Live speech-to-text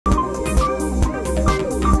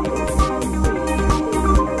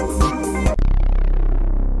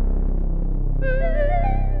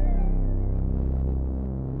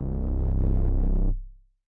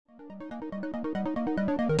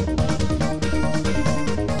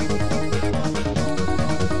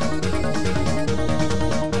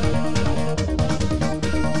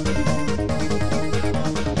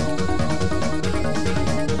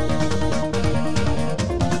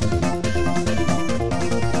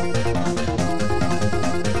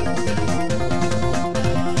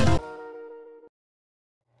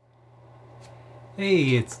Hey,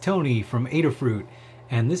 it's Tony from Adafruit,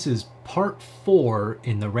 and this is part 4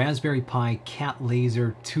 in the Raspberry Pi Cat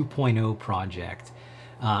Laser 2.0 project.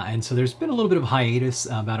 And so there's been a little bit of hiatus,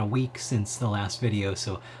 about a week since the last video,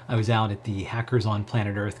 so I was out at the Hackers on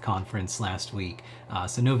Planet Earth conference last week.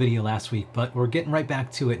 So no video last week, but we're getting right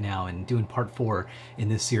back to it now and doing part 4 in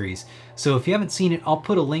this series. So if you haven't seen it, I'll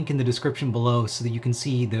put a link in the description below so that you can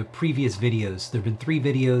see the previous videos. There have been 3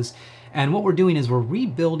 videos. And what we're doing is we're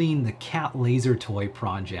rebuilding the Cat Laser Toy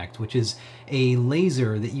project, which is a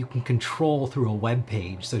laser that you can control through a web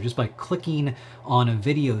page. So just by clicking on a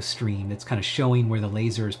video stream that's kind of showing where the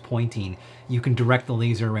laser is pointing, you can direct the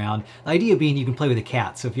laser around. The idea being you can play with a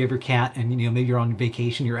cat. So if you have your cat and maybe you're on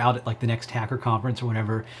vacation, you're out at like the next hacker conference or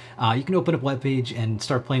whatever, you can open up a web page and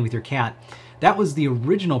start playing with your cat. That was the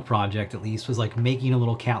original project, at least, was like making a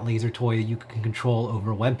little cat laser toy that you can control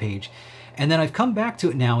over a web page. And then I've come back to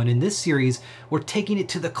it now, and in this series, we're taking it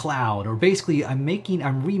to the cloud, or basically I'm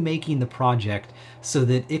remaking the project so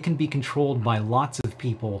that it can be controlled by lots of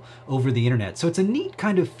people over the internet. So it's a neat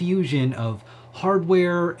kind of fusion of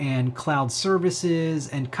hardware and cloud services,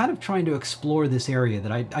 and kind of trying to explore this area that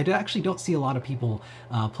I actually don't see a lot of people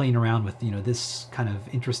playing around with, this kind of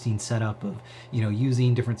interesting setup of,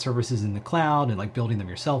 using different services in the cloud and like building them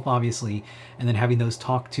yourself, obviously, and then having those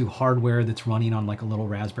talk to hardware that's running on like a little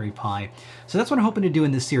Raspberry Pi. So that's what I'm hoping to do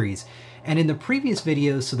in this series. And in the previous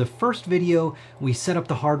videos, so the first video, we set up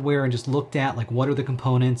the hardware and just looked at like what are the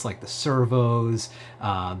components, like the servos,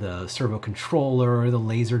 the servo controller, the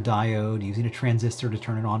laser diode, using a transistor to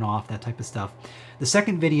turn it on off, that type of stuff. The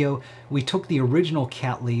second video, we took the original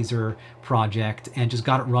Cat Laser project and just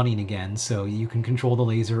got it running again, so you can control the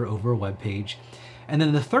laser over a web page. And then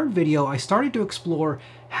in the third video, I started to explore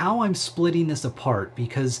how I'm splitting this apart,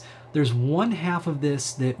 because there's one half of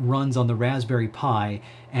this that runs on the Raspberry Pi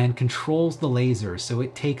and controls the laser. So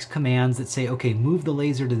it takes commands that say, okay, move the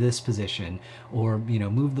laser to this position, or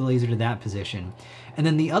move the laser to that position. And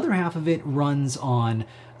then the other half of it runs on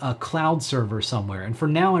a cloud server somewhere. And for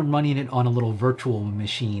now, I'm running it on a little virtual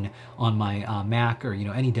machine on my Mac, or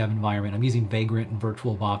any dev environment. I'm using Vagrant and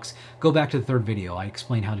VirtualBox. Go back to the third video. I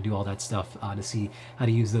explain how to do all that stuff to see how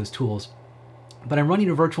to use those tools. But I'm running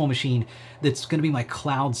a virtual machine that's going to be my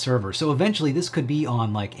cloud server. So eventually this could be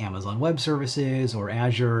on like Amazon Web Services or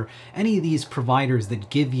Azure, any of these providers that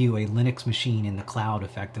give you a Linux machine in the cloud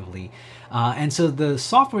effectively. And so the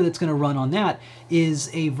software that's going to run on that is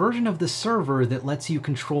a version of the server that lets you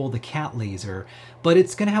control the cat laser, but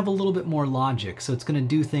it's going to have a little bit more logic. So it's going to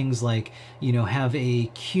do things like, have a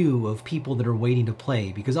queue of people that are waiting to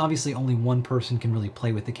play, because obviously only one person can really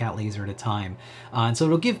play with the cat laser at a time. And so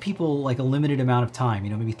it'll give people like a limited amount of time,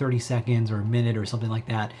 maybe 30 seconds or a minute or something like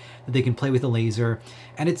that, that they can play with the laser.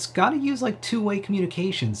 And it's got to use like two-way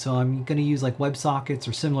communication. So I'm going to use like WebSockets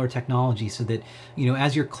or similar technology so that,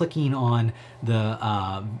 as you're clicking on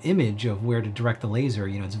the image of where to direct the laser,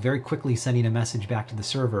 it's very quickly sending a message back to the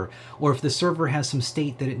server. Or if the server has some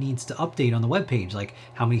state that it needs to update on the web page, like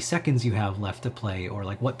how many seconds you have left to play, or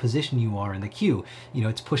like what position you are in the queue,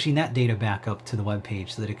 it's pushing that data back up to the web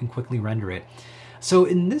page so that it can quickly render it. So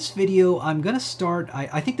in this video, I'm going to start,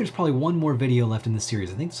 I think there's probably one more video left in this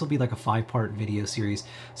series. I think this will be like a 5-part video series.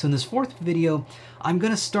 So in this 4th video, I'm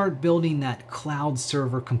going to start building that cloud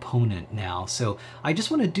server component now. So I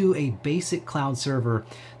just want to do a basic cloud server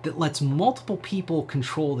that lets multiple people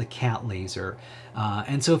control the cat laser.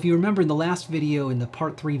 And so if you remember in the last video, in the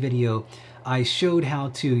part 3 video, I showed how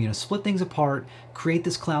to split things apart, create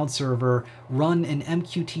this cloud server, run an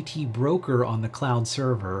MQTT broker on the cloud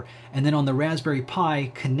server, and then on the Raspberry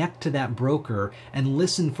Pi connect to that broker and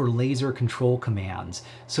listen for laser control commands.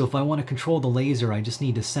 So if I want to control the laser, I just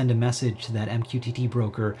need to send a message to that MQTT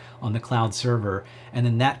broker on the cloud server, and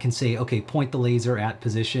then that can say, okay, point the laser at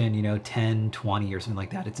position 10, 20 or something like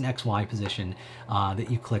that. It's an XY position that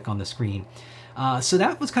you click on the screen. So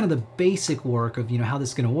that was kind of the basic work of how this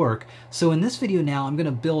is going to work. So in this video now, I'm going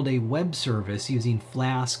to build a web service using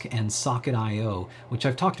Flask and Socket.io, which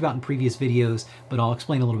I've talked about in previous videos, but I'll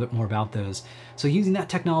explain a little bit more about those. So using that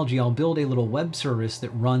technology, I'll build a little web service that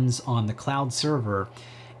runs on the cloud server.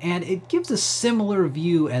 And it gives a similar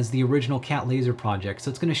view as the original Cat Laser project. So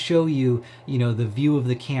it's going to show you, the view of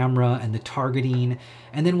the camera and the targeting.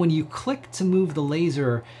 And then when you click to move the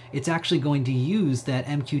laser, it's actually going to use that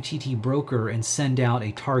MQTT broker and send out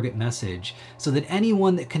a target message so that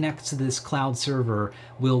anyone that connects to this cloud server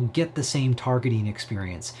will get the same targeting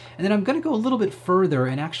experience. And then I'm going to go a little bit further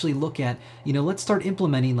and actually look at, let's start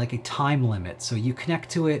implementing like a time limit. So you connect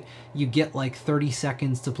to it, you get like 30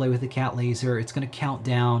 seconds to play with the cat laser. It's going to count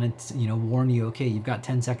down and warn you, okay, you've got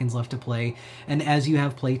 10 seconds left to play. And as you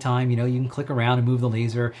have playtime, you can click around and move the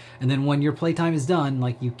laser. And then when your playtime is done,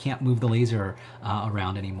 like you can't move the laser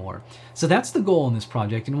around anymore. So that's the goal in this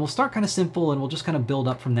project. And we'll start kind of simple and we'll just kind of build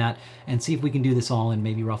up from that and see if we can do this all in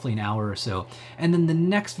maybe roughly an hour or so. And then the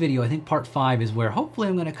next video, I think part 5, is where hopefully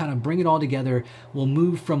I'm going to kind of bring it all together. We'll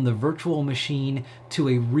move from the virtual machine to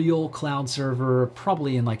a real cloud server,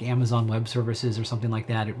 probably in like Amazon Web Services or something like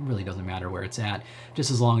that. It really doesn't matter where it's at, just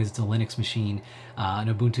as long as it's a Linux machine,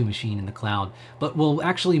 an Ubuntu machine in the cloud. But we'll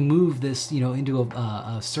actually move this, into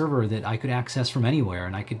a server that I could access from anywhere,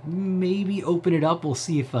 and I could maybe open it up. We'll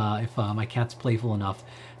see if my cat's playful enough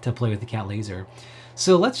to play with the cat laser.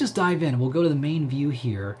 So let's just dive in. We'll go to the main view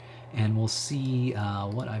here, and we'll see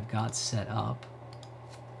what I've got set up.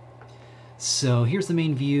 So here's the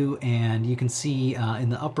main view, and you can see in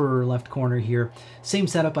the upper left corner here, same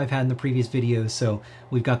setup I've had in the previous videos. So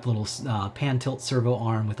we've got the little pan tilt servo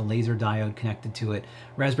arm with a laser diode connected to it,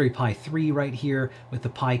 Raspberry Pi 3 right here with the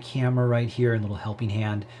Pi camera right here and a little helping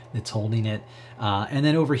hand that's holding it. And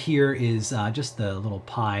then over here is just the little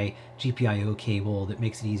Pi GPIO cable that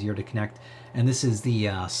makes it easier to connect. And this is the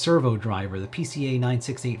servo driver, the PCA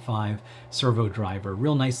 9685 servo driver.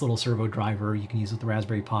 Real nice little servo driver you can use with the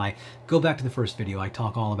Raspberry Pi. Go back to the first video. I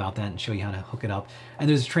talk all about that and show you how to hook it up. And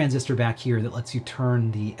there's a transistor back here that lets you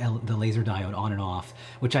turn the laser diode on and off,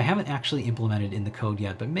 which I haven't actually implemented in the code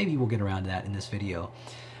yet, but maybe we'll get around to that in this video.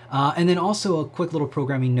 And then also a quick little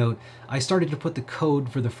programming note. I started to put the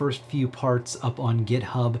code for the first few parts up on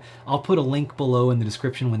GitHub. I'll put a link below in the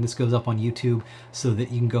description when this goes up on YouTube so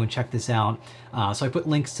that you can go and check this out. So I put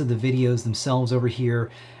links to the videos themselves over here.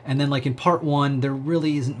 And then like in part 1, there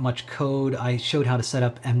really isn't much code. I showed how to set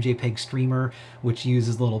up MJPEG Streamer, which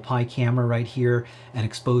uses the little Pi camera right here and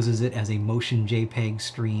exposes it as a motion JPEG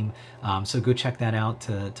stream. So go check that out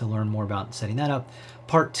to learn more about setting that up.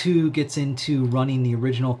 Part 2 gets into running the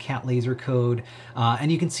original cat laser code.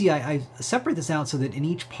 And you can see I separate this out so that in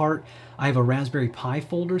each part I have a Raspberry Pi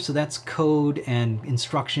folder. So that's code and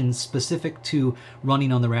instructions specific to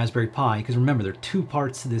running on the Raspberry Pi. Because remember, there are 2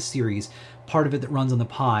 parts to this series. Part of it that runs on the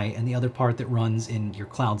Pi and the other part that runs in your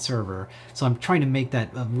cloud server. So I'm trying to make that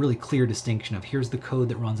a really clear distinction of here's the code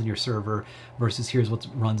that runs on your server versus here's what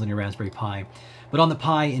runs on your Raspberry Pi. But on the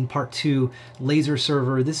Pi in part 2, laser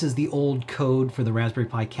server, this is the old code for the Raspberry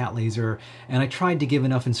Pi cat laser. And I tried to give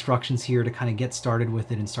enough instructions here to kind of get started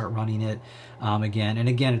with it and start running it again. And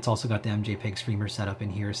again, it's also got the MJPEG streamer set up in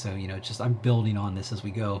here. So, it's just, I'm building on this as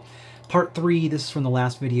we go. Part 3, this is from the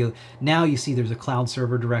last video. Now you see there's a cloud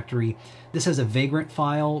server directory. This has a Vagrant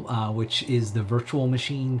file, which is the virtual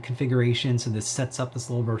machine configuration. So this sets up this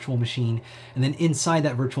little virtual machine. And then inside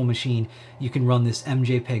that virtual machine, you can run this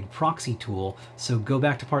MJPEG proxy tool. So go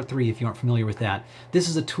back to part 3 if you aren't familiar with that. This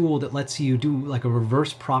is a tool that lets you do like a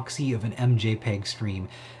reverse proxy of an MJPEG stream.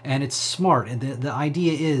 And it's smart. And the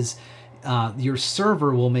idea is your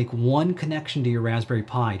server will make one connection to your Raspberry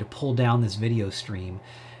Pi to pull down this video stream.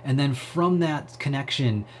 And then from that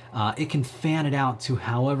connection, it can fan it out to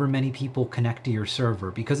however many people connect to your server,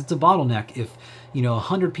 because it's a bottleneck. If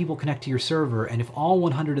 100 people connect to your server, and if all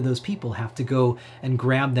 100 of those people have to go and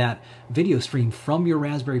grab that video stream from your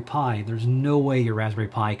Raspberry Pi, there's no way your Raspberry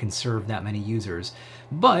Pi can serve that many users.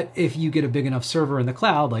 But if you get a big enough server in the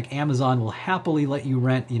cloud, like Amazon will happily let you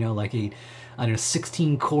rent, like a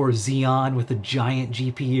 16-core Xeon with a giant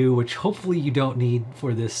GPU, which hopefully you don't need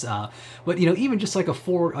for this. But even just like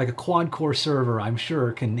a quad-core server, I'm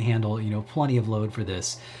sure can handle plenty of load for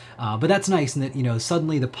this. But that's nice in that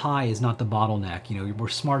suddenly the Pi is not the bottleneck. We're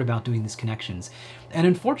smart about doing these connections. And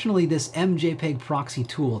unfortunately, this MJPEG proxy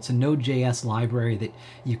tool, it's a Node.js library that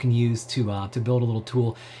you can use to build a little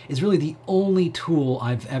tool, is really the only tool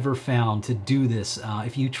I've ever found to do this.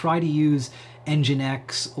 If you try to use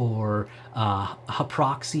Nginx or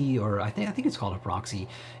Haproxy, or I think it's called Haproxy.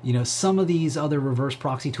 Some of these other reverse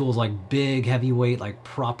proxy tools, like big, heavyweight, like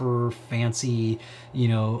proper, fancy,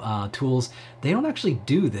 tools, they don't actually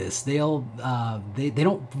do this. They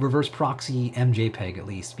don't reverse proxy MJPEG, at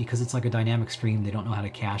least, because it's like a dynamic stream. They don't know how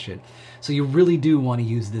to cache it. So you really do want to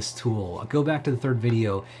use this tool. Go back to the 3rd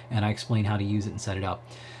video and I explain how to use it and set it up.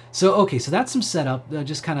 So okay, so that's some setup.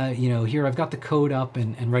 Just kind of here I've got the code up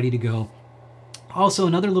and ready to go. Also,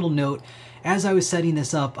 another little note, as I was setting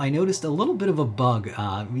this up, I noticed a little bit of a bug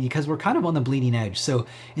because we're kind of on the bleeding edge. So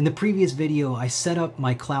in the previous video, I set up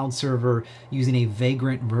my cloud server using a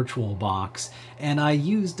Vagrant VirtualBox, and I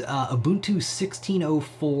used Ubuntu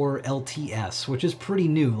 16.04 LTS, which is pretty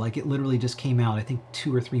new. Like, it literally just came out, I think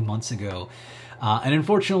 2 or 3 months ago. And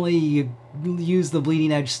unfortunately, you use the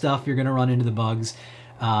bleeding edge stuff, you're gonna run into the bugs.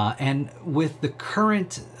 And with the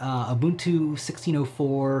current Ubuntu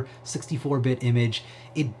 16.04 64-bit image,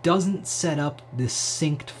 it doesn't set up this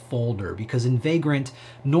synced folder, because in Vagrant,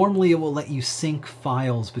 normally it will let you sync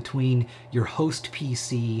files between your host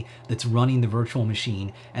PC that's running the virtual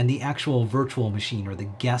machine and the actual virtual machine or the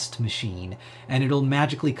guest machine. And it'll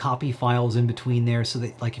magically copy files in between there so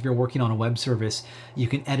that, like, if you're working on a web service, you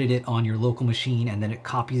can edit it on your local machine and then it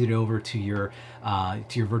copies it over to your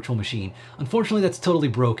virtual machine. Unfortunately, that's totally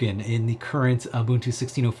broken in the current Ubuntu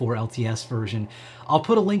 16.04 LTS version. I'll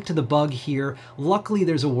put a link to the bug here. Luckily,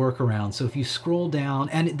 there's a workaround. So if you scroll down,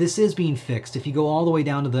 and this is being fixed, if you go all the way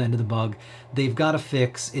down to the end of the bug, they've got a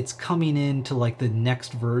fix. It's coming in to like the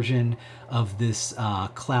next version of this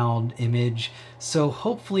cloud image. So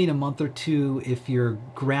hopefully in a month or two, if you're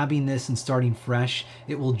grabbing this and starting fresh,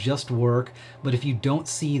 it will just work. But if you don't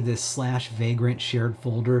see this /vagrant shared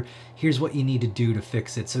folder, here's what you need to do to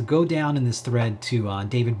fix it. So go down in this thread to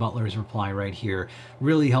David Butler's reply right here.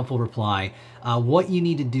 Really helpful reply. What you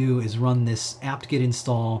need to do is run this apt-get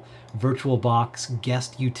install VirtualBox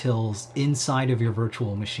guest utils inside of your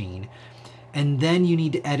virtual machine. And then you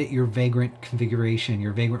need to edit your Vagrant configuration,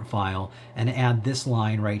 your Vagrant file, and add this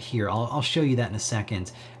line right here. I'll show you that in a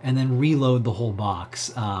second. And then reload the whole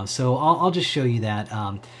box. So I'll just show you that.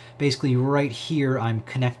 Basically, right here, I'm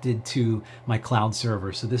connected to my cloud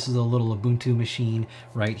server. So this is a little Ubuntu machine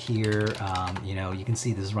right here. You know, you can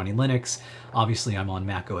see this is running Linux. Obviously, I'm on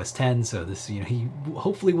Mac OS X, so this, you know, you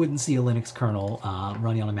hopefully wouldn't see a Linux kernel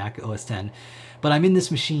running on a Mac OS X. But I'm in this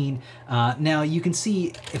machine. Now you can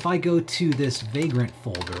see if I go to this Vagrant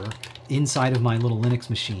folder inside of my little Linux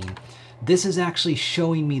machine, this is actually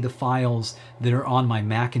showing me the files that are on my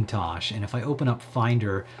Macintosh. And if I open up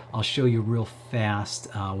Finder, I'll show you real fast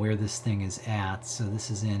where this thing is at. So this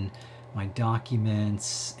is in my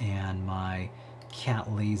documents and my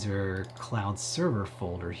Cat Laser cloud server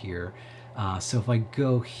folder here. So if I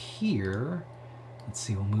go here, let's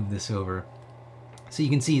see, we'll move this over. So you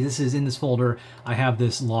can see this is in this folder. I have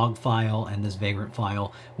this log file and this Vagrant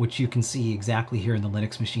file, which you can see exactly here in the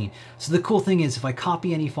Linux machine. So the cool thing is if I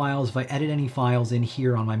copy any files, if I edit any files in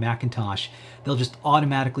here on my Macintosh, they'll just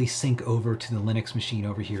automatically sync over to the Linux machine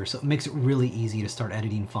over here. So it makes it really easy to start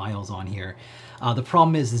editing files on here. The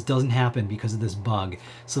problem is this doesn't happen because of this bug.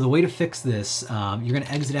 So the way to fix this, you're gonna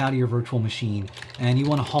exit out of your virtual machine and you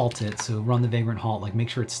wanna halt it. So run the Vagrant halt, like make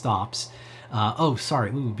sure it stops. Oh,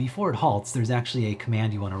 sorry, before it halts, there's actually a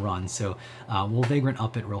command you want to run. So we'll Vagrant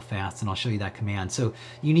up it real fast and I'll show you that command. So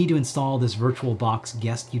you need to install this VirtualBox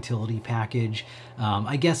guest utility package.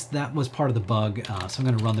 I guess that was part of the bug. So I'm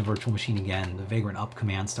going to run the virtual machine again. The Vagrant up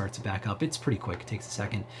command starts it back up. It's pretty quick, it takes a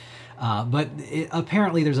second. But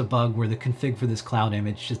apparently there's a bug where the config for this cloud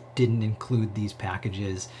image just didn't include these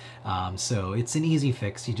packages. So it's an easy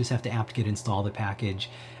fix. You just have to apt-get install the package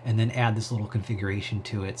and then add this little configuration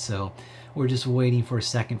to it. So we're just waiting for a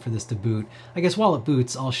second for this to boot. I guess while it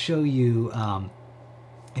boots, I'll show you,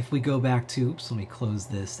 if we go back to, oops, let me close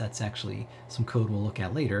this. That's actually some code we'll look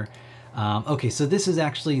at later. Okay, so this is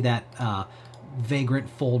actually that Vagrant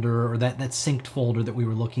folder, or that synced folder that we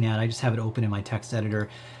were looking at. I just have it open in my text editor.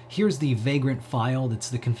 Here's the Vagrant file that's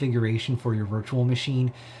the configuration for your virtual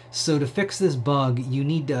machine. So to fix this bug, you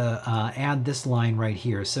need to add this line right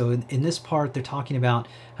here. So in this part, they're talking about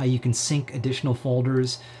how you can sync additional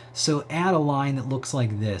folders. So add a line that looks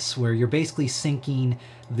like this, where you're basically syncing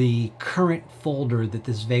the current folder that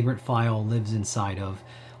this Vagrant file lives inside of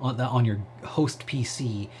on your host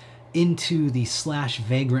PC into the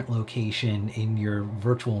 /Vagrant location in your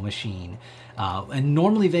virtual machine. And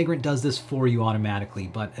normally Vagrant does this for you automatically,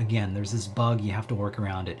 but again, there's this bug, you have to work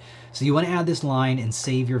around it. So you want to add this line and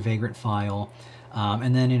save your Vagrant file.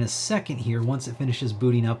 And then in a second here, once it finishes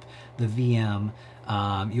booting up the VM,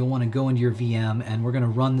 you'll want to go into your VM and we're going to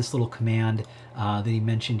run this little command that he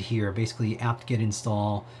mentioned here, basically apt-get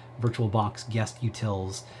install VirtualBox guest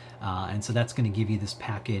utils. And so that's going to give you this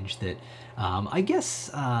package that I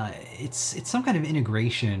guess it's some kind of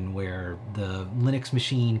integration where the Linux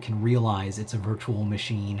machine can realize it's a virtual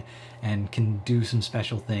machine and can do some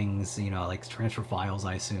special things, you know, like transfer files,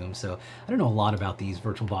 I assume. So I don't know a lot about these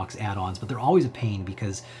VirtualBox add-ons, but they're always a pain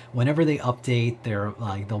because whenever they update,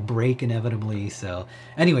 they'll break inevitably. So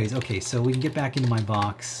anyways, okay, so we can get back into my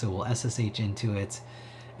box. So we'll SSH into it.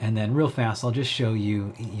 And then real fast, I'll just show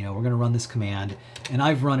you, we're going to run this command, and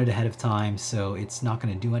I've run it ahead of time, so it's not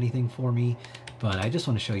going to do anything for me, but I just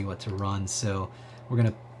want to show you what to run. So we're going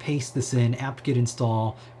to paste this in, apt-get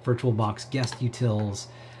install VirtualBox guest utils.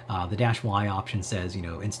 The -y option says,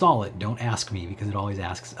 install it, don't ask me, because it always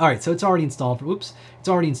asks. All right, so it's already installed. Oops, it's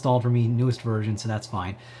already installed for me, newest version, so that's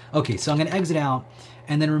fine. Okay, so I'm going to exit out,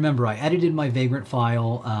 and then remember, I edited my Vagrant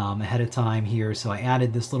file ahead of time here, so I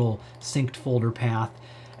added this little synced folder path.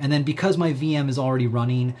 And then because my VM is already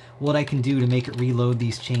running, what I can do to make it reload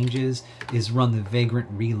these changes is run the Vagrant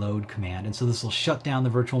reload command. And so this will shut down the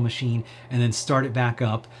virtual machine and then start it back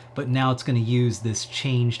up. But now it's going to use this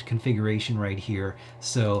changed configuration right here.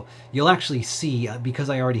 So you'll actually see, because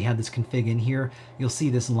I already had this config in here, you'll see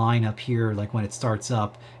this line up here, like when it starts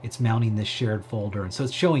up, it's mounting this shared folder. And so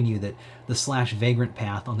it's showing you that the /vagrant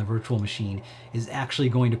path on the virtual machine is actually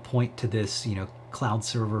going to point to this, cloud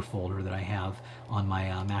server folder that I have on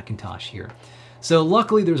my Macintosh here. So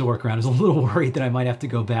luckily there's a workaround. I was a little worried that I might have to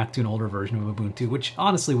go back to an older version of Ubuntu, which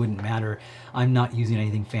honestly wouldn't matter. I'm not using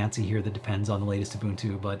anything fancy here that depends on the latest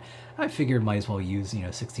Ubuntu, but I figured might as well use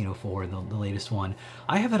 1604, the latest one.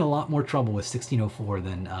 I have had a lot more trouble with 1604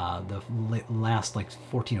 than the last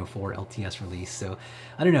 1404 LTS release. So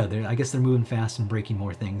I don't know. I guess they're moving fast and breaking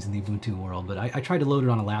more things in the Ubuntu world. But I tried to load it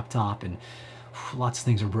on a laptop, and lots of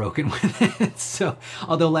things are broken with it. So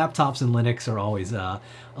although laptops and Linux are always a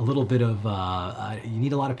little bit of, you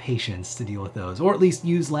need a lot of patience to deal with those, or at least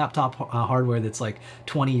use laptop hardware that's like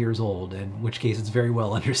 20 years old, in which case it's very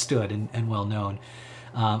well understood and well known.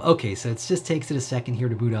 Okay, so it just takes it a second here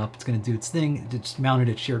to boot up. It's going to do its thing. It's mounted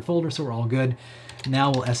its shared folder, so we're all good.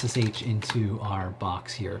 Now we'll SSH into our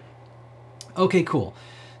box here. Okay, cool.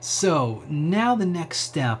 So now the next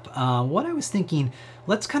step, what I was thinking,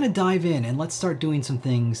 let's kind of dive in and let's start doing some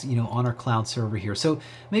things, on our cloud server here. So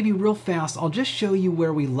maybe real fast, I'll just show you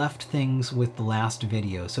where we left things with the last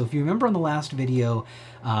video. So if you remember on the last video,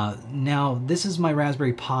 now this is my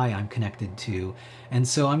Raspberry Pi I'm connected to. And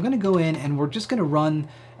so I'm going to go in and we're just going to run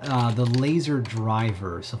the laser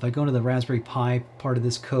driver. So if I go to the Raspberry Pi part of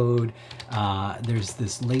this code, there's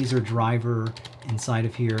this laser driver inside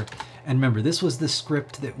of here. And remember, this was the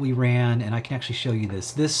script that we ran, and I can actually show you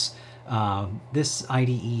this. This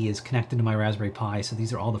IDE is connected to my Raspberry Pi, so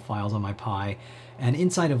these are all the files on my Pi. And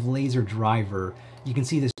inside of laser driver, you can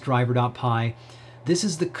see this driver.py. This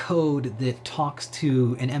is the code that talks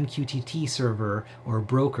to an MQTT server or a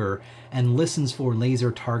broker and listens for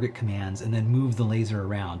laser target commands and then move the laser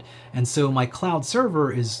around. And so my cloud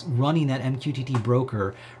server is running that MQTT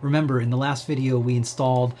broker. Remember, in the last video, we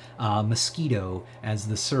installed Mosquitto as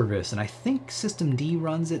the service, and I think systemd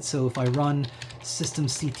runs it. So if I run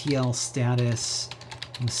systemctl status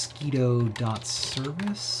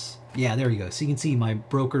mosquitto.service, yeah, there you go. So you can see my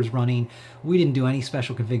broker's running. We didn't do any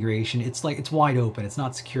special configuration. It's wide open. It's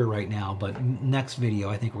not secure right now, but next video,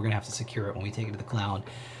 I think we're gonna have to secure it when we take it to the cloud.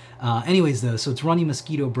 Anyways though, so it's running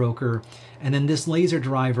Mosquitto broker, and then this laser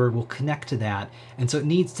driver will connect to that. And so it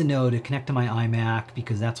needs to know to connect to my iMac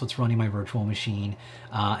because that's what's running my virtual machine.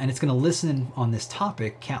 And it's gonna listen on this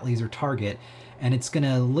topic, cat laser target, and it's going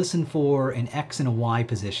to listen for an X and a Y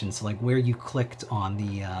position, so like where you clicked on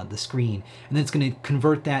the screen, and then it's going to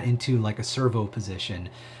convert that into like a servo position.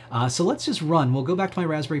 So let's just run. We'll go back to my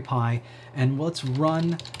Raspberry Pi, and let's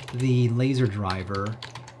run the laser driver.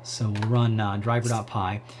 So we'll run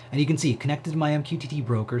driver.py, and you can see connected to my MQTT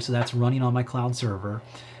broker, so that's running on my cloud server.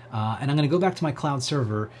 And I'm going to go back to my cloud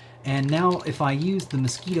server, and now if I use the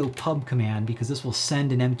Mosquitto pub command, because this will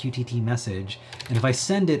send an MQTT message, and if I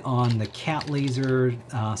send it on the cat laser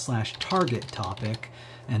 /target topic,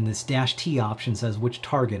 and this -t option says which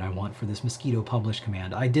target I want for this Mosquitto publish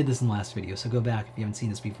command. I did this in the last video, so go back if you haven't seen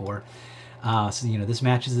this before. So this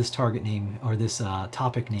matches this target name, or this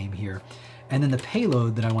topic name here. And then the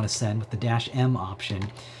payload that I want to send with the -m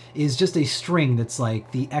option is just a string that's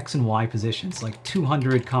like the X and Y positions, like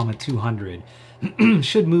 200, 200.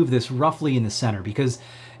 Should move this roughly in the center, because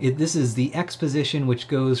this is the X position, which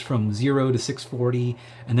goes from 0 to 640,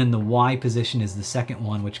 and then the Y position is the second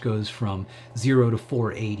one, which goes from 0 to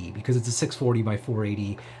 480, because it's a 640 by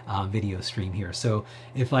 480 video stream here. So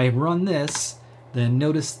if I run this, then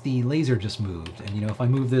notice the laser just moved. And if I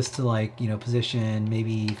move this to like, position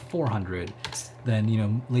maybe 400,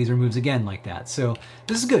 then, laser moves again like that. So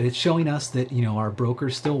this is good. It's showing us that, our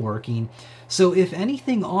broker's still working. So if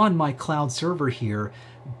anything on my cloud server here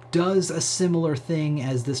does a similar thing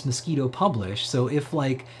as this Mosquitto publish, so if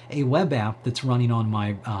like a web app that's running on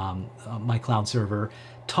my my cloud server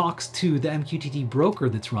talks to the MQTT broker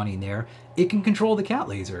that's running there, it can control the cat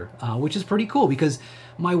laser, which is pretty cool because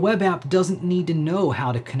my web app doesn't need to know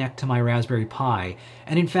how to connect to my Raspberry Pi.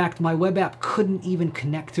 And in fact, my web app couldn't even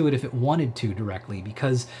connect to it if it wanted to directly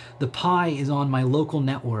because the Pi is on my local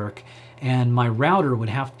network and my router would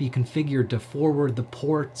have to be configured to forward the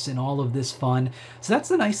ports and all of this fun. So that's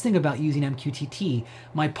the nice thing about using MQTT.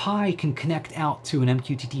 My Pi can connect out to an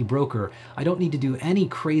MQTT broker. I don't need to do any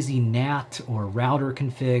crazy NAT or router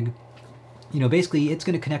config. You know, basically it's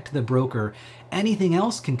going to connect to the broker. Anything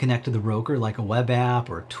else can connect to the broker, like a web app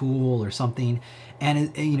or a tool or something.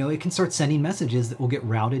 And you know, it can start sending messages that will get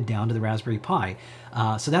routed down to the Raspberry Pi.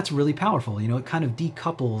 So that's really powerful. You know, it kind of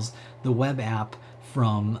decouples the web app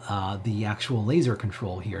from the actual laser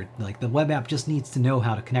control here. Like the web app just needs to know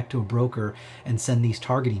how to connect to a broker and send these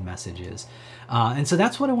targeting messages. And so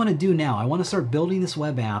that's what I want to do now. I want to start building this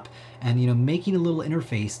web app and, you know, making a little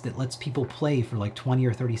interface that lets people play for like 20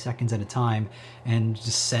 or 30 seconds at a time and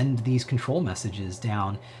just send these control messages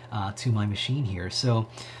down to my machine here. So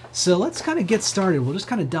let's kind of get started. We'll just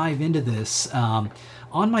kind of dive into this.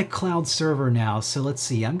 On my cloud server now, so let's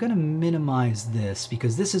see, I'm going to minimize this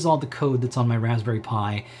because this is all the code that's on my Raspberry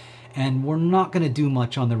Pi, and we're not going to do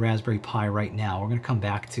much on the Raspberry Pi right now. We're going to come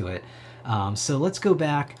back to it. So let's go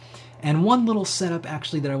back. And one little setup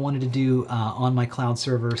actually that I wanted to do on my cloud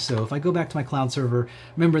server. So if I go back to my cloud server,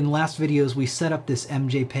 remember in the last videos we set up this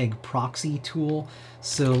MJPEG proxy tool.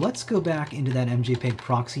 So let's go back into that MJPEG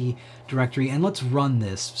proxy directory and let's run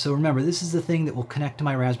this. So remember, this is the thing that will connect to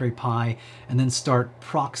my Raspberry Pi and then start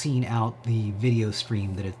proxying out the video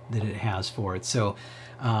stream that it has for it. So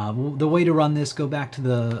the way to run this, go back to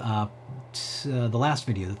the last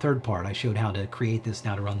video, the third part. I showed how to create this,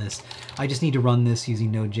 now to run this. I just need to run this using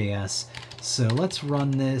Node.js. So let's run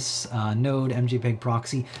this node MJPEG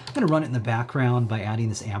proxy. I'm going to run it in the background by adding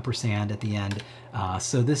this ampersand at the end.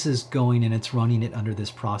 So this is going and it's running it under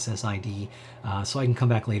this process ID. So I can come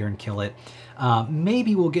back later and kill it.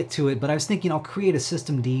 Maybe we'll get to it, but I was thinking I'll create a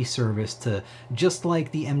systemd service to, just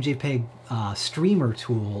like the MJPEG streamer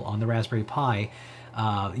tool on the Raspberry Pi,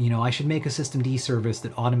 you know, I should make a systemd service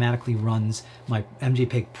that automatically runs my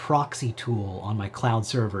MJPEG proxy tool on my cloud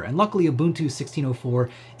server. And luckily Ubuntu 16.04,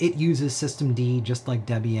 it uses systemd just like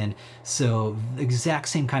Debian. So the exact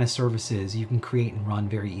same kind of services you can create and run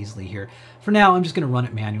very easily here. For now, I'm just going to run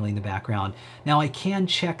it manually in the background. Now I can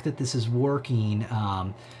check that this is working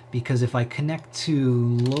because if I connect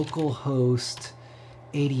to localhost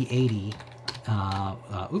 8080,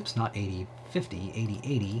 oops, not 8050,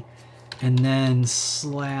 8080, and then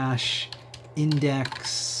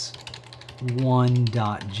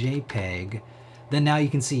 /index1.jpg, then now you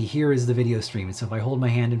can see here is the video stream. And so if I hold my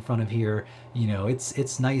hand in front of here, you know,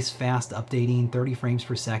 it's nice, fast updating, 30 frames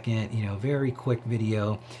per second, you know, very quick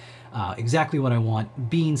video. Exactly what I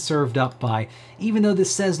want, being served up by, even though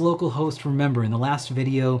this says localhost, remember in the last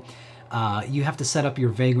video, you have to set up your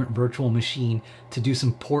Vagrant virtual machine to do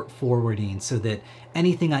some port forwarding so that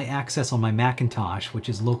anything I access on my Macintosh, which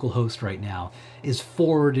is localhost right now, is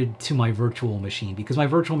forwarded to my virtual machine because my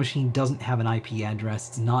virtual machine doesn't have an IP address.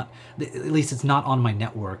 It's not, at least it's not on my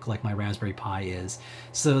network like my Raspberry Pi is.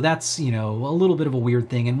 So that's, you know, a little bit of a weird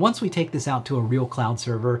thing. And once we take this out to a real cloud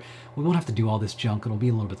server, we won't have to do all this junk. It'll be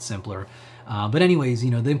a little bit simpler. But anyways,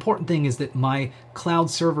 you know, the important thing is that my cloud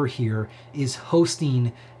server here is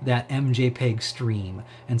hosting that MJPEG stream.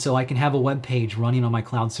 And so I can have a web page running on my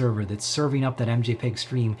cloud server that's serving up that MJPEG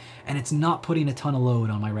stream, and it's not putting a ton of load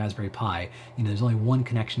on my Raspberry Pi. You know, there's only one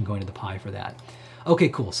connection going to the Pi for that. Okay,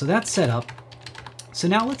 cool. So that's set up. So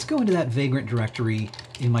now let's go into that Vagrant directory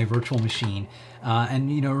in my virtual machine.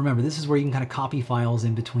 And you know, remember, this is where you can kind of copy files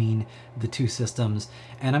in between the two systems.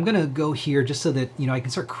 And I'm going to go here just so that, you know, I can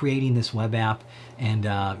start creating this web app and,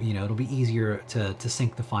 you know, it'll be easier to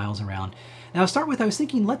sync the files around. Now to start with, I was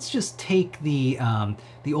thinking, let's just take the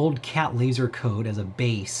old cat laser code as a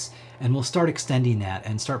base, and we'll start extending that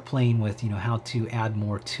and start playing with, you know, how to add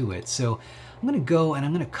more to it. So I'm going to go and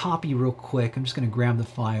I'm going to copy real quick. I'm just going to grab the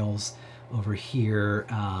files over here.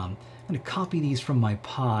 I'm going to copy these from my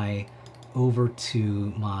Pi over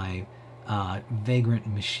to my Vagrant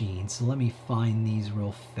machine. So let me find these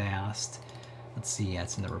real fast. Let's see, yeah,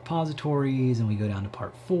 it's in the repositories, and we go down to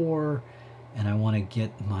part 4, and I want to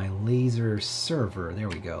get my laser server. There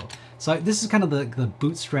we go. So this is kind of the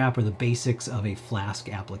bootstrap or the basics of a Flask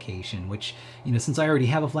application, which, you know, since I already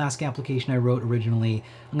have a Flask application I wrote originally,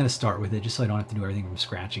 I'm going to start with it just so I don't have to do everything from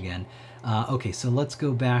scratch again. Okay, so let's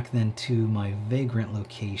go back then to my Vagrant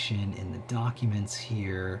location in the documents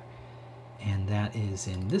here. And that is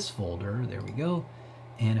in this folder. There we go.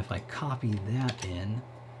 And if I copy that in,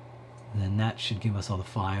 And then that should give us all the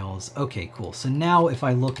files. Okay, cool. So now if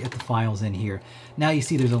I look at the files in here, now you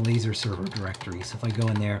see there's a laser server directory. So if I go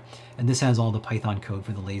in there, and this has all the Python code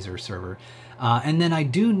for the laser server. And then I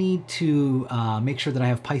do need to make sure that I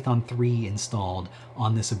have Python 3 installed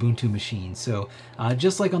on this Ubuntu machine. So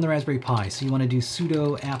just like on the Raspberry Pi, so you want to do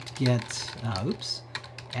sudo apt-get,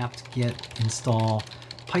 apt-get install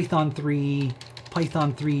Python 3,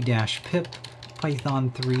 Python 3-pip,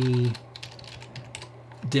 Python 3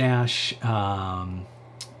 dash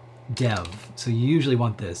dev. So you usually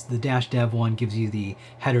want this. The dash dev one gives you the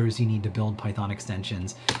headers you need to build Python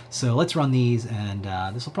extensions. So let's run these, and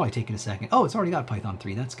this will probably take it a second. Oh, it's already got Python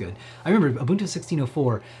 3. That's good. I remember Ubuntu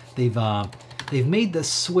 16.04, they've made the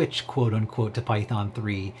switch, quote unquote, to Python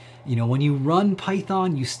 3. You know, when you run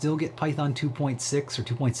Python, you still get Python 2.6 or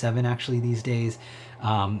 2.7 actually these days.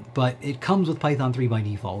 But it comes with Python 3 by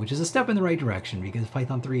default, which is a step in the right direction because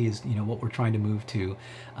Python 3 is, you know, what we're trying to move to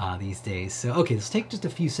these days. So, okay, this will take just a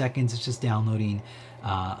few seconds. It's just downloading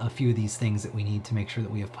a few of these things that we need to make sure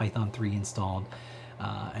that we have Python 3 installed.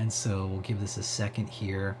 And so we'll give this a second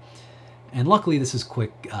here. And luckily this is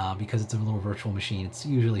quick because it's a little virtual machine. It's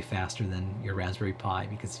usually faster than your Raspberry Pi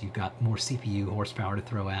because you've got more CPU horsepower to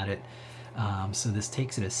throw at it. So this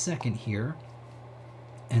takes it a second here.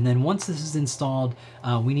 And then once this is installed,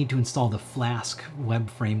 we need to install the Flask web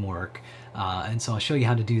framework. And so I'll show you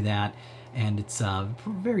how to do that. And it's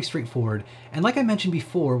very straightforward. And like I mentioned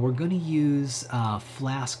before, we're going to use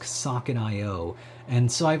Flask Socket.io. And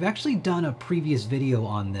so I've actually done a previous video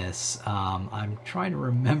on this. I'm trying to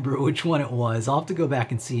remember which one it was. I'll have to go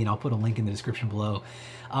back and see, and I'll put a link in the description below.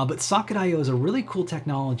 But Socket.io is a really cool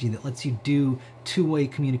technology that lets you do two-way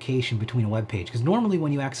communication between a web page. Because normally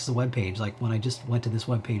when you access a web page, like when I just went to this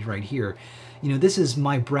web page right here, you know, this is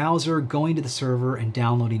my browser going to the server and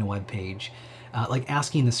downloading a web page. Like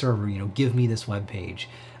asking the server, you know, give me this web page.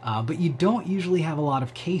 But you don't usually have a lot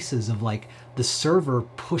of cases of like the server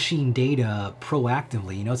pushing data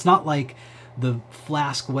proactively. You know, it's not like the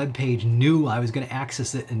Flask web page knew I was going to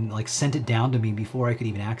access it and like sent it down to me before I could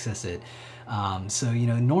even access it. So, you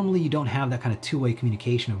know, normally you don't have that kind of two-way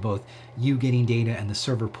communication of both you getting data and the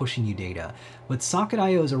server pushing you data. But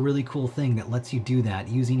Socket.io is a really cool thing that lets you do that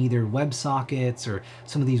using either WebSockets or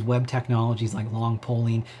some of these web technologies like long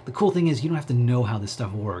polling. The cool thing is you don't have to know how this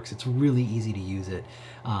stuff works. It's really easy to use it.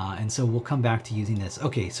 And so we'll come back to using this.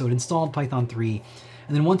 Okay, so it installed Python 3.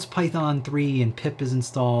 And then once Python 3 and pip is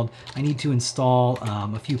installed, I need to install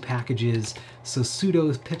a few packages. So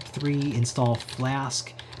sudo pip3 install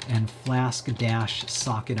Flask and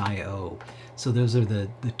Flask-socket.io. So those are the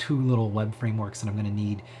two little web frameworks that I'm going to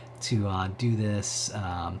need to do this.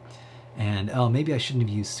 And oh, maybe I shouldn't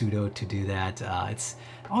have used sudo to do that. It's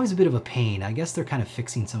always a bit of a pain. I guess they're kind of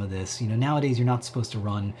fixing some of this. You know, nowadays you're not supposed to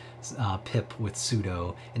run pip with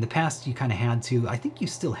sudo. In the past you kind of had to. I think you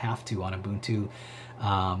still have to on Ubuntu.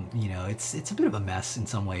 You know, it's a bit of a mess in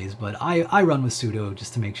some ways, but I run with sudo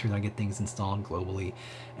just to make sure that I get things installed globally,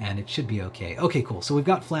 and it should be okay. Okay, cool. So we've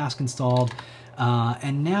got Flask installed,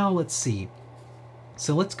 and now let's see.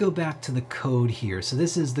 So let's go back to the code here. So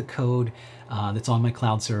this is the code that's on my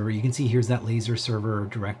cloud server. You can see here's that laser server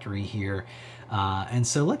directory here. And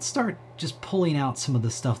so let's start just pulling out some of the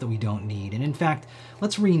stuff that we don't need. And in fact,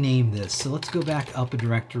 let's rename this. So let's go back up a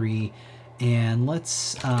directory and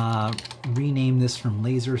let's rename this from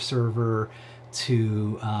laser server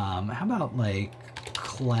to, how about like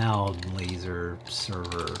cloud laser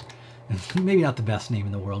server? Maybe not the best name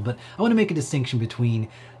in the world, but I want to make a distinction between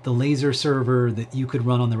the laser server that you could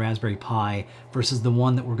run on the Raspberry Pi versus the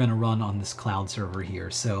one that we're going to run on this cloud server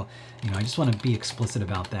here. So, you know, I just want to be explicit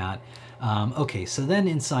about that. Okay, so then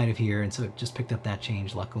inside of here, and so it just picked up that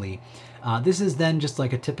change, luckily. This is then just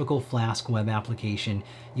like a typical Flask web application.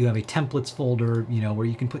 You have a templates folder, you know, where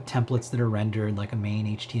you can put templates that are rendered like a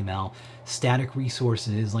main HTML, static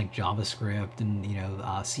resources like JavaScript and, you know,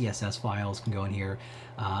 CSS files can go in here.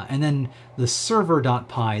 And then the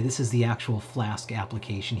server.py, this is the actual Flask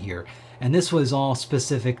application here. And this was all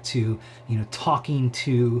specific to, you know, talking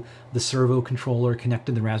to the servo controller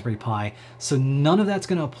connected to the Raspberry Pi. So none of that's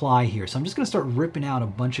going to apply here. So I'm just going to start ripping out a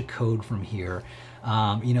bunch of code from here.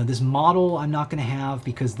 You know, this model I'm not going to have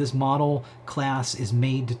because this model class is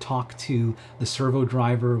made to talk to the servo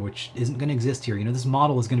driver, which isn't going to exist here. You know, this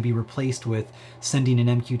model is going to be replaced with sending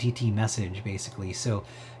an MQTT message, basically. So,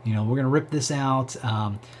 you know, we're going to rip this out.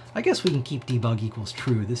 I guess we can keep debug equals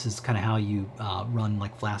true. This is kind of how you run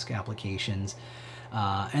like Flask applications.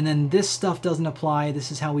 And then this stuff doesn't apply.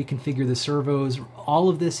 This is how we configure the servos. All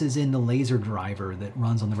of this is in the laser driver that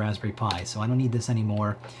runs on the Raspberry Pi, so I don't need this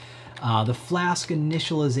anymore. The Flask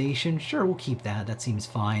initialization, sure, we'll keep that. That seems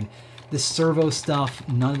fine. This servo stuff,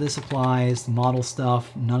 none of this applies. Model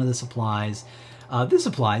stuff, none of this applies. This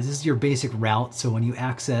applies. This is your basic route. So when you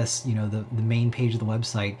access, you know, the main page of the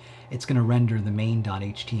website, it's going to render the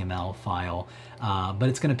main.html file, but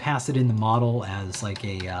it's going to pass it in the model as like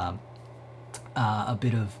a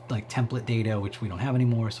bit of like template data, which we don't have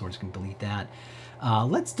anymore. So we're just going to delete that.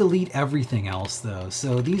 Let's delete everything else though.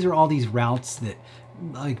 So these are all these routes that,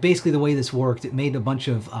 like basically the way this worked, it made a bunch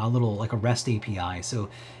of little like a REST API. So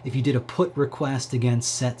if you did a put request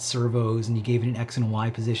against set servos and you gave it an X and Y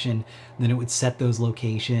position, then it would set those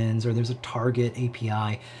locations, or there's a target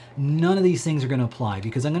API. None of these things are going to apply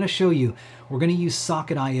because I'm going to show you, we're going to use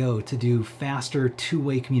Socket.io to do faster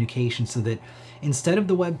two-way communication so that instead of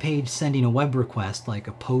the web page sending a web request like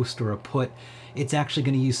a post or a put, it's actually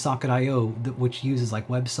going to use Socket.io, which uses like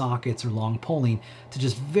WebSockets or long polling, to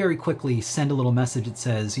just very quickly send a little message that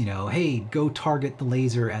says, you know, hey, go target the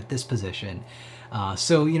laser at this position.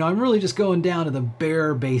 So, you know, I'm really just going down to the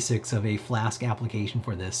bare basics of a Flask application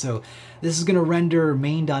for this. So this is going to render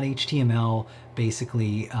main.html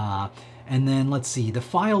basically. And then let's see the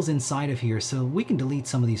files inside of here. So we can delete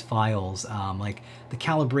some of these files, like the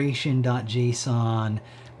calibration.json,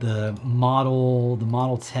 the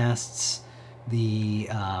model tests,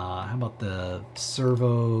 how about the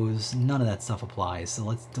servos? None of that stuff applies. So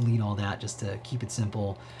let's delete all that just to keep it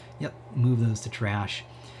simple. Yep, move those to trash.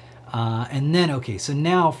 And then, okay, so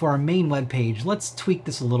now for our main web page, let's tweak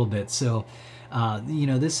this a little bit. So, you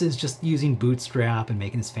know, this is just using Bootstrap and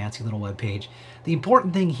making this fancy little web page. The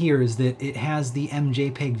important thing here is that it has the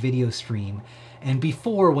MJPEG video stream. And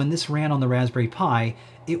before, when this ran on the Raspberry Pi,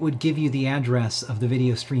 it would give you the address of the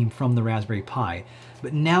video stream from the Raspberry Pi.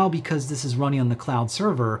 But now, because this is running on the cloud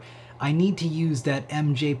server, I need to use that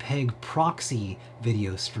MJPEG proxy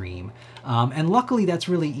video stream. And luckily that's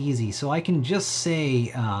really easy. So I can just say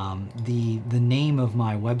the name of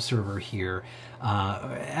my web server here.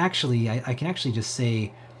 Actually, I can actually just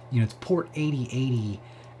say, you know, it's port 8080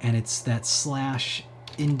 and it's that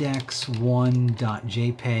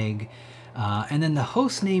 /index1.jpg. And then the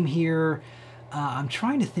host name here, I'm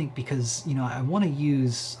trying to think because, you know, I want to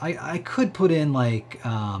use, I could put in like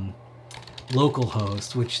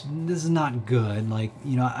localhost, which this is not good. Like,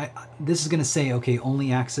 you know, this is going to say, okay,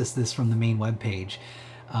 only access this from the main web page,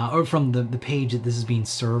 or from the page that this is being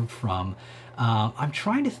served from. I'm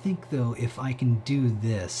trying to think though if I can do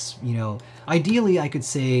this. You know, ideally I could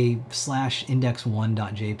say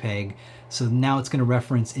 /index1.jpg. So now it's going to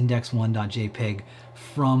reference index1.jpg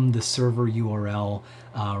from the server URL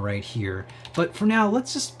right here. But for now,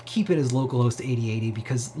 let's just keep it as localhost 8080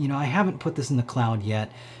 because, you know, I haven't put this in the cloud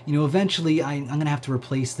yet. You know, eventually I'm going to have to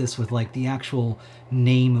replace this with like the actual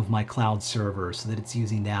name of my cloud server so that it's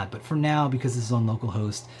using that. But for now, because this is on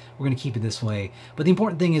localhost, we're going to keep it this way. But the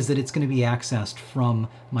important thing is that it's going to be accessed from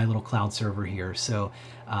my little cloud server here. So,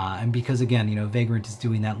 and because again, you know, Vagrant is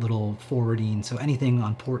doing that little forwarding, so anything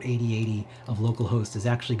on port 8080 of localhost is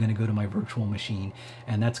actually going to go to my virtual machine,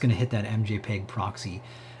 and that's going to hit that MJPEG proxy.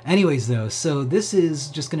 Anyways though, so this is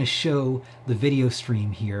just going to show the video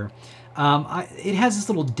stream here. It has this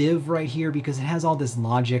little div right here because it has all this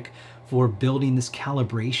logic for building this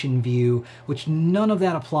calibration view, which none of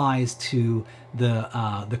that applies to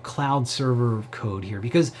the cloud server code here,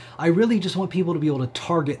 because I really just want people to be able to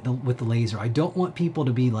target with the laser. I don't want people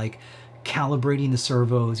to be like calibrating the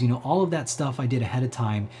servos, you know, all of that stuff I did ahead of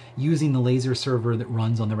time using the laser server that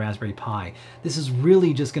runs on the Raspberry Pi. This is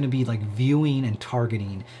really just going to be like viewing and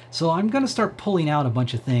targeting. So I'm going to start pulling out a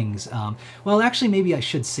bunch of things. Well, actually, maybe I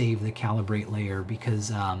should save the calibrate layer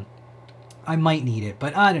because I might need it,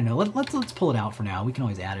 but I don't know. Let's pull it out for now. We can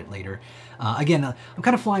always add it later. Again, I'm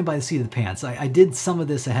kind of flying by the seat of the pants. I did some of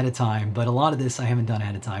this ahead of time, but a lot of this I haven't done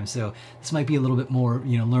ahead of time. So this might be a little bit more,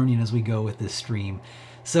 you know, learning as we go with this stream.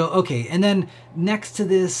 So, okay, and then next to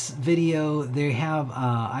this video, they have,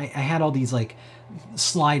 I had all these like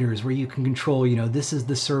sliders where you can control, you know, this is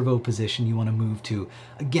the servo position you want to move to.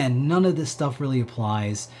 Again, none of this stuff really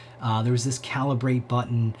applies. There's this calibrate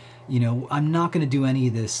button. You know, I'm not going to do any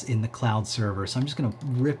of this in the cloud server, so I'm just going to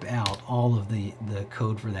rip out all of the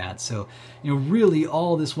code for that. So, you know, really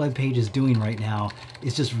all this web page is doing right now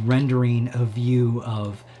is just rendering a view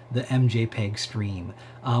of the MJPEG stream,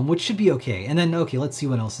 which should be okay. And then, okay, let's see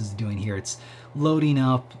what else is doing here. It's loading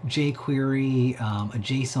up jQuery, a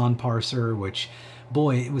JSON parser, which,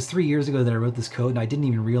 boy, it was 3 years ago that I wrote this code and I didn't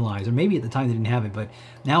even realize, or maybe at the time they didn't have it, but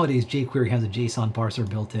nowadays jQuery has a JSON parser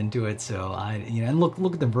built into it. So you know, and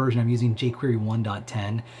look at the version I'm using, jQuery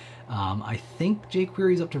 1.10. I think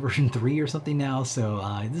jQuery is up to version 3 or something now, so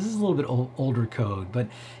this is a little bit older code, but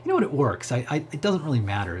you know what, it works. It doesn't really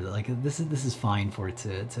matter. Like this is fine for it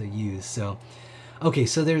to use. So, Okay,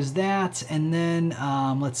 so there's that, and then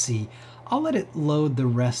let's see. I'll let it load the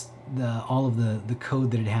rest, all of the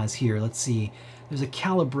code that it has here. Let's see. There's a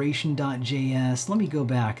calibration.js. Let me go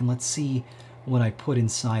back and let's see what I put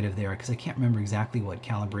inside of there, because I can't remember exactly what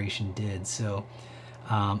calibration did. So,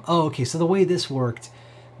 oh, okay. So the way this worked,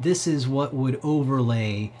 this is what would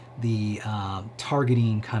overlay the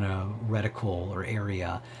targeting kind of reticle or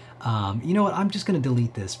area. You know what? I'm just going to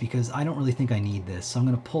delete this because I don't really think I need this. So I'm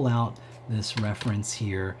going to pull out this reference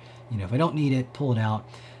here. You know, if I don't need it, pull it out.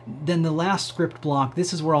 Then the last script block,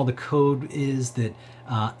 this is where all the code is that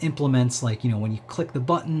implements, like, you know, when you click the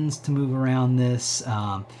buttons to move around this,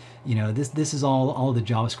 you know, this is all the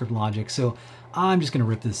JavaScript logic. So I'm just going to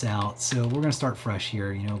rip this out. So we're going to start fresh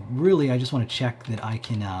here. You know, really, I just want to check that I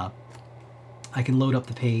can load up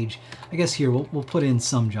the page. I guess here we'll put in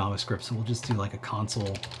some JavaScript. So we'll just do like a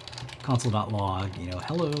console.log, you know,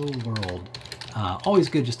 hello world. Always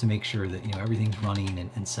good just to make sure that, you know, everything's running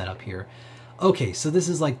and set up here. Okay, so this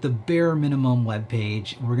is like the bare minimum web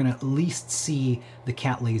page. We're gonna at least see the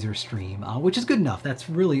cat laser stream, which is good enough. That's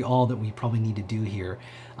really all that we probably need to do here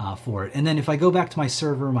for it. And then if I go back to my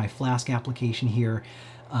server, my Flask application here,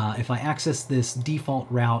 if I access this default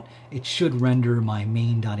route, it should render my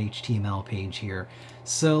main.html page here.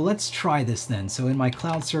 So let's try this then. So in my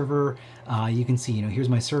cloud server, you can see, you know, here's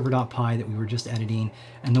my server.py that we were just editing.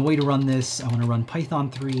 And the way to run this, I want to run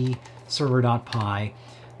Python 3 server.py.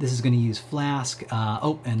 This is going to use Flask.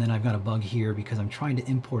 Oh, and then I've got a bug here because I'm trying to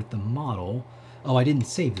import the model. Oh, I didn't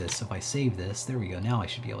save this. So if I save this, there we go. Now I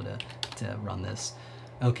should be able to run this.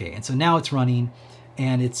 Okay, and so now it's running.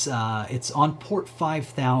 And it's on port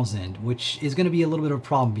 5000, which is going to be a little bit of a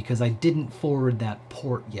problem because I didn't forward that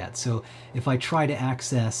port yet. So if I try to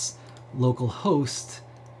access localhost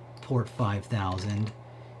port 5000,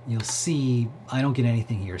 you'll see I don't get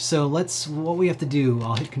anything here. So what we have to do,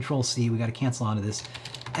 I'll hit Control-C, we got to cancel out of this,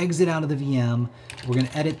 exit out of the VM, we're going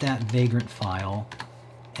to edit that Vagrant file,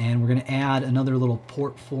 and we're going to add another little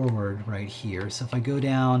port forward right here. So if I go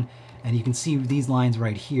down, and you can see these lines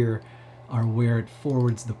right here, are where it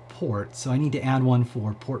forwards the port. So I need to add one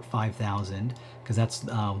for port 5000 because that's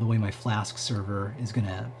the way my Flask server is going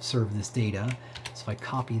to serve this data. So if I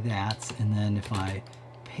copy that and then if I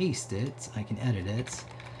paste it, I can edit it.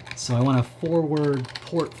 So I want to forward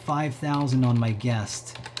port 5000 on my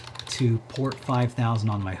guest to port 5000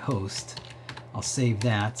 on my host. I'll save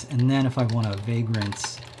that. And then if I want a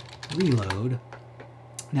Vagrant reload,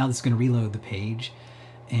 now this is going to reload the page.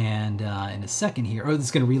 And in a second here, this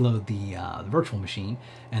is going to reload the virtual machine,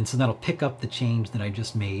 and so that'll pick up the change that I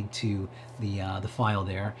just made to the file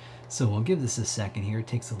there. So we'll give this a second here. It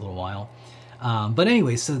takes a little while. But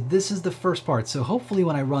anyway, so this is the first part. So hopefully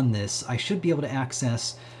when I run this, I should be able to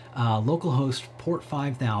access localhost port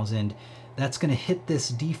 5000. That's going to hit this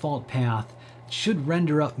default path, should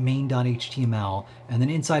render up main.html, and then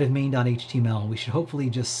inside of main.html, we should hopefully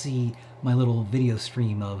just see my little video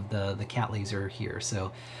stream of the cat laser here.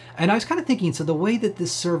 So, and I was kind of thinking, so the way that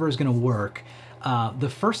this server is going to work, the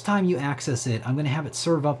first time you access it, I'm going to have it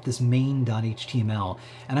serve up this main.html,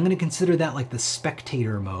 and I'm going to consider that like the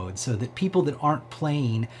spectator mode, so that people that aren't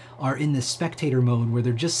playing are in the spectator mode where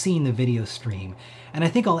they're just seeing the video stream. And I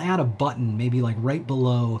think I'll add a button maybe like right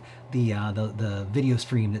below the video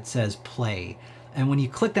stream that says play. And when you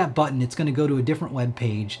click that button, it's going to go to a different web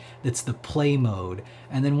page that's the play mode.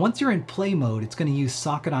 And then once you're in play mode, it's going to use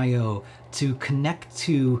Socket.io to connect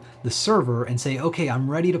to the server and say, okay,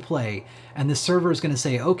 I'm ready to play. And the server is going to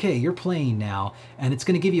say, okay, you're playing now. And it's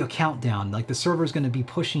going to give you a countdown. Like the server is going to be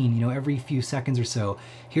pushing, you know, every few seconds or so.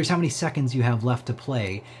 Here's how many seconds you have left to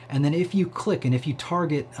play. And then if you click and if you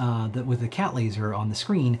target with the cat laser on the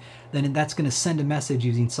screen, then that's going to send a message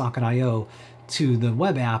using Socket.io to the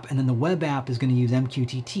web app, and then the web app is going to use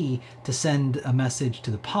MQTT to send a message to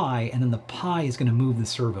the Pi, and then the Pi is going to move the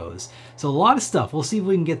servos. So a lot of stuff. We'll see if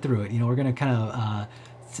we can get through it. You know, we're going to kind of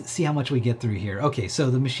see how much we get through here. Okay, so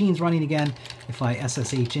the machine's running again. If I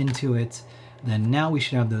SSH into it, then now we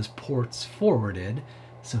should have those ports forwarded.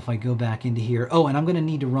 So if I go back into here, oh, and I'm going to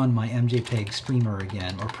need to run my MJPEG streamer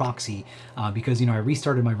again, or proxy, because, you know, I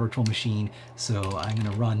restarted my virtual machine, so I'm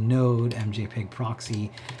going to run node MJPEG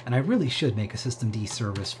proxy, and I really should make a systemd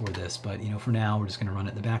service for this, but, you know, for now, we're just going to run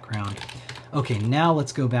it in the background. Okay, now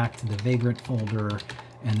let's go back to the Vagrant folder,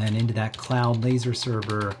 and then into that Cloud Laser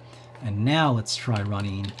server, and now let's try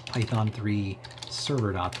running Python 3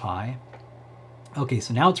 server.py. Okay,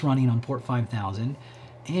 so now it's running on port 5000.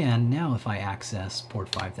 And now if I access port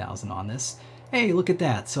 5000 on this, hey, look at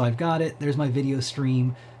that. So I've got it. There's my video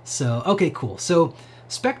stream. So, okay, cool. So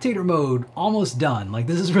spectator mode, almost done. Like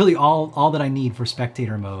this is really all that I need for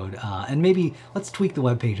spectator mode. And maybe let's tweak the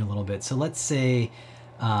web page a little bit. So let's say,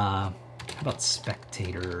 how about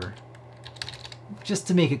spectator? Just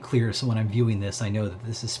to make it clear, so when I'm viewing this, I know that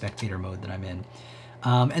this is spectator mode that I'm in.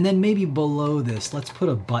 And then maybe below this, let's put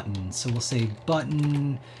a button. So we'll say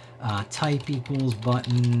button, type equals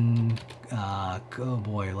button, oh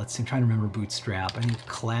boy, let's see, I'm trying to remember Bootstrap. I think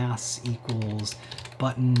class equals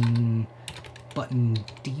button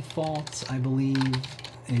default, I believe,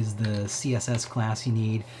 is the CSS class you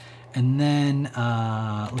need. And then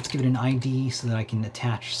let's give it an ID so that I can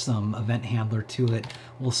attach some event handler to it.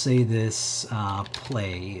 We'll say this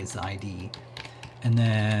play is the ID. And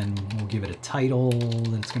then we'll give it a title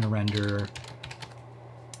that it's going to render.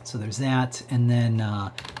 So there's that. And then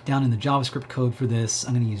down in the JavaScript code for this,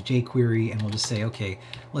 I'm going to use jQuery, and we'll just say, okay,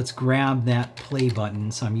 let's grab that play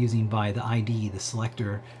button. So I'm using by the ID, the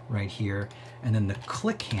selector right here. And then the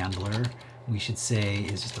click handler, we should say,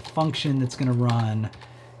 is just a function that's going to run.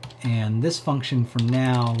 And this function from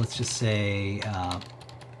now, let's just say,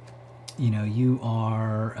 you know, you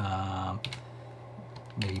are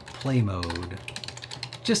maybe play mode,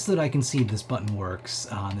 just so that I can see if this button works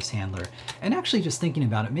on this handler. And actually just thinking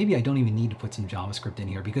about it, maybe I don't even need to put some JavaScript in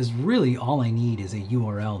here, because really all I need is a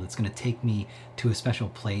URL that's going to take me to a special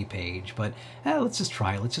play page. But let's just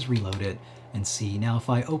try it. Let's just reload it and see. Now if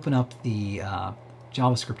I open up the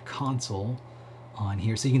JavaScript console on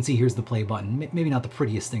here, so you can see here's the play button. Maybe not the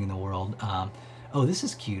prettiest thing in the world. Oh, this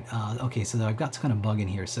is cute. Okay, so I've got some kind of bug in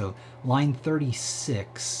here. So line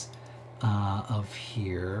 36 of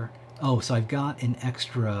here. Oh, so I've got an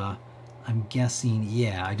extra, I'm guessing,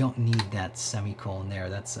 yeah, I don't need that semicolon there.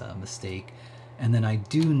 That's a mistake. And then I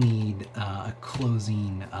do need a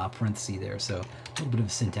closing parenthesis there. So a little bit of a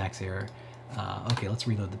syntax error. Okay, let's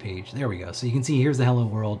reload the page. There we go. So you can see here's the hello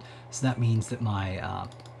world. So that means that my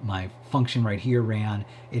my function right here ran.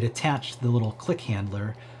 It attached the little click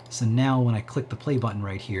handler. So now when I click the play button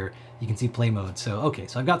right here, you can see play mode. So okay,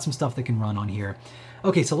 so I've got some stuff that can run on here.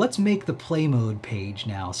 Okay, so let's make the play mode page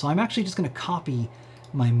now. So I'm actually just going to copy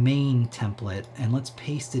my main template and let's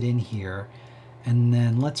paste it in here. And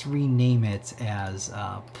then let's rename it as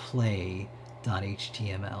play.html.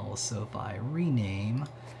 So if I rename,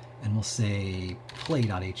 and we'll say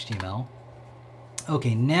play.html.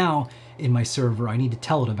 Okay, now in my server, I need to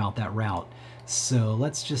tell it about that route. So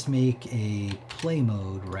let's just make a play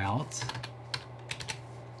mode route.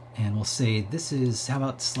 And we'll say this is, how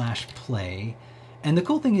about /play. And the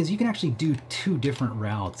cool thing is you can actually do two different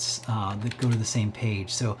routes that go to the same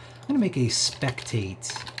page. So I'm going to make a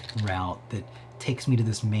spectate route that takes me to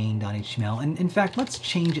this main.html. And in fact, let's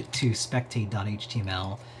change it to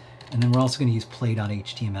spectate.html. And then we're also going to use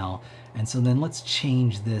play.html. And so then let's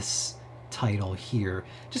change this title here,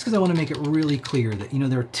 just because I want to make it really clear that, you know,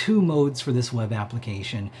 there are two modes for this web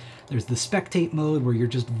application. There's the spectate mode where you're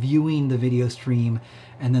just viewing the video stream,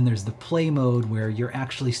 and then there's the play mode where you're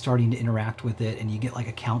actually starting to interact with it and you get like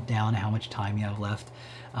a countdown how much time you have left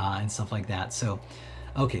and stuff like that. So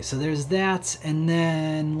okay, so there's that. And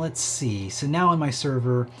then let's see, so now on my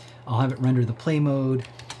server I'll have it render the play mode.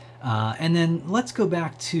 And then let's go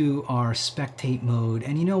back to our spectate mode.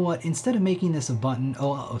 And you know what? Instead of making this a button,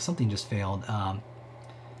 oh, something just failed. Oh,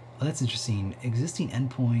 that's interesting. Existing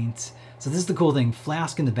endpoint. So this is the cool thing.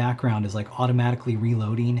 Flask in the background is like automatically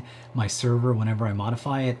reloading my server whenever I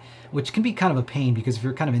modify it, which can be kind of a pain because if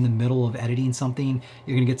you're kind of in the middle of editing something,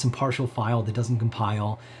 you're going to get some partial file that doesn't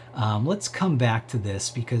compile. Let's come back to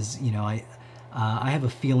this because, you know, I have a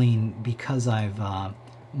feeling because I've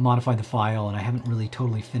modify the file and I haven't really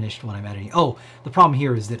totally finished what I'm editing. Oh, the problem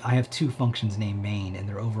here is that I have two functions named main and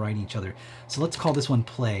they're overriding each other. So let's call this one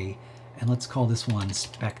play and let's call this one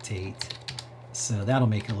spectate. So that'll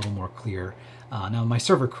make it a little more clear. Now my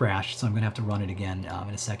server crashed, so I'm going to have to run it again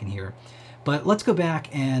in a second here. But let's go back,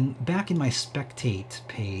 and back in my spectate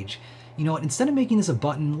page, you know what, instead of making this a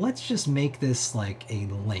button, let's just make this like a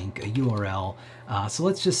link, a URL. So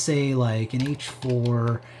let's just say like an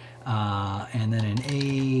h4 and then an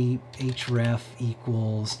href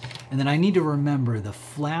equals, and then I need to remember the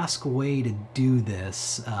Flask way to do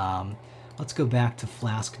this. Let's go back to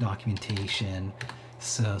Flask documentation.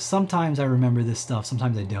 So sometimes I remember this stuff,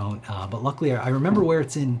 sometimes I don't, but luckily I remember where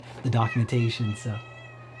it's in the documentation. So,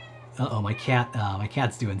 uh-oh, my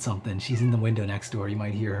cat's doing something. She's in the window next door. You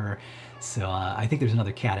might hear her. So I think there's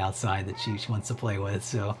another cat outside that she wants to play with.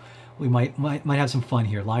 So we might have some fun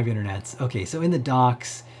here. Live internets. Okay, so in the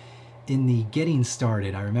docs, in the getting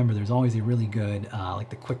started, I remember there's always a really good, like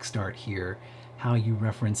the quick start here, how you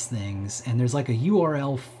reference things. And there's like a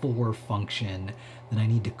URL for function that I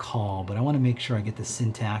need to call, but I want to make sure I get the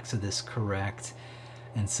syntax of this correct.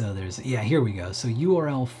 And so there's, yeah, here we go. So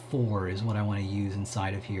URL 4 is what I want to use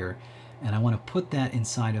inside of here. And I want to put that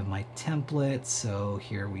inside of my template. So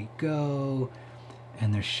here we go.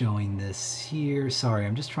 And they're showing this here. Sorry,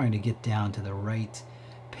 I'm just trying to get down to the right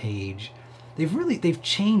page. They've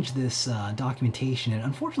changed this documentation, and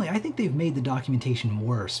unfortunately I think they've made the documentation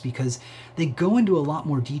worse because they go into a lot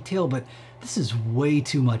more detail, but this is way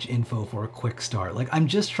too much info for a quick start. Like, I'm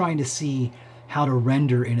just trying to see how to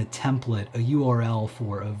render in a template a URL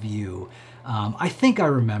for a view. I think I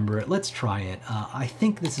remember it. Let's try it. I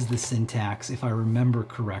think this is the syntax if I remember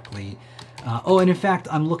correctly. Oh, and in fact,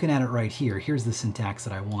 I'm looking at it right here. Here's the syntax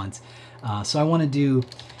that I want. So I want to do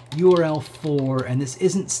URL 4, and this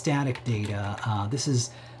isn't static data. This is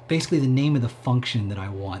basically the name of the function that I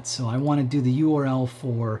want. So I want to do the URL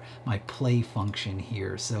for my play function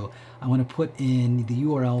here. So I want to put in the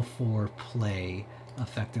URL for play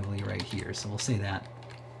effectively right here. So we'll say that.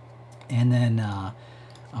 And then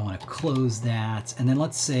I want to close that. And then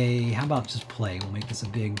let's say, how about just play? We'll make this a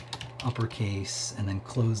big uppercase and then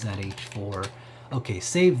close that H4. Okay,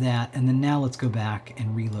 save that. And then now let's go back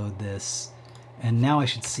and reload this. And now I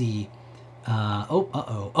should see,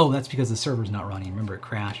 oh, that's because the server's not running. Remember, it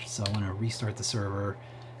crashed, so I want to restart the server.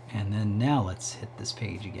 And then now let's hit this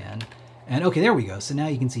page again. And okay, there we go. So now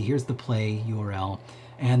you can see here's the play URL.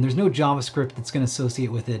 And there's no JavaScript that's going to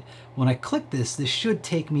associate with it. When I click this, this should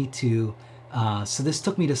take me to, so this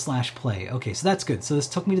took me to /play. Okay, so that's good. So this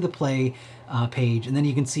took me to the play page, and then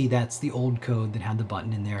you can see that's the old code that had the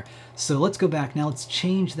button in there. So let's go back now. Let's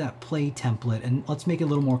change that play template, and let's make it a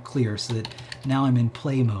little more clear so that now I'm in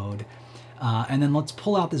play mode. And then let's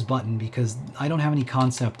pull out this button because I don't have any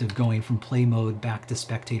concept of going from play mode back to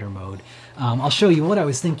spectator mode. I'll show you. What I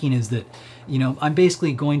was thinking is that, you know, I'm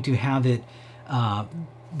basically going to have it,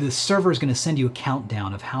 the server is going to send you a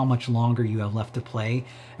countdown of how much longer you have left to play.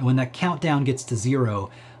 And when that countdown gets to 0,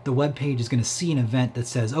 the web page is going to see an event that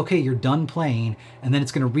says, okay, you're done playing, and then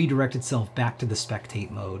it's going to redirect itself back to the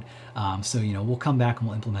spectate mode. So, you know, we'll come back and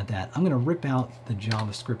we'll implement that. I'm going to rip out the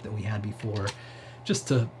JavaScript that we had before just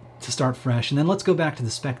to start fresh. And then let's go back to the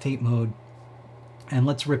spectate mode and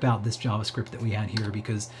let's rip out this JavaScript that we had here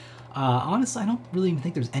because honestly, I don't really even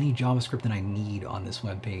think there's any JavaScript that I need on this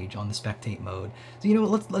web page on the spectate mode. So, you know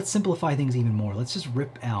what, let's simplify things even more. Let's just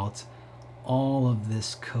rip out all of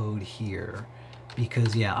this code here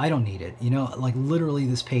because, yeah, I don't need it. You know, like literally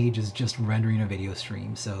this page is just rendering a video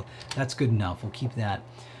stream. So that's good enough. We'll keep that.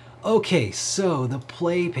 Okay, so the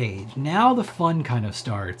play page. Now the fun kind of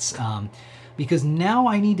starts. Because now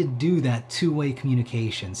I need to do that two-way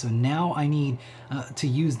communication. So now I need to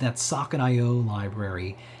use that Socket.io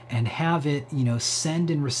library and have it, you know,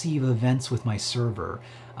 send and receive events with my server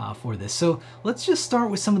for this. So let's just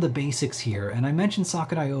start with some of the basics here. And I mentioned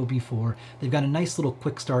Socket.io before. They've got a nice little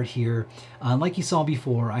quick start here. Like you saw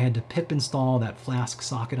before, I had to pip install that Flask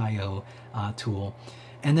Socket.io tool.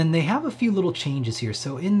 And then they have a few little changes here.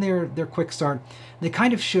 So in their quick start, they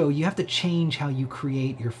kind of show you have to change how you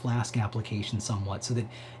create your Flask application somewhat so that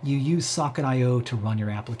you use Socket.io to run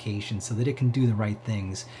your application so that it can do the right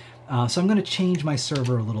things. So I'm going to change my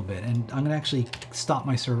server a little bit, and I'm going to actually stop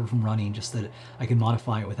my server from running just so that I can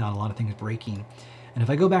modify it without a lot of things breaking. And if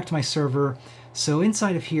I go back to my server, so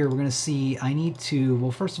inside of here, we're going to see I need to,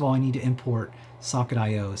 well, first of all, I need to import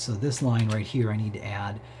Socket.io. So this line right here I need to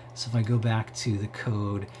add. So if I go back to the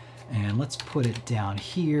code and let's put it down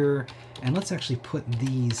here, and let's actually put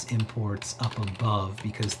these imports up above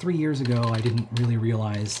because 3 years ago I didn't really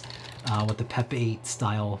realize what the PEP 8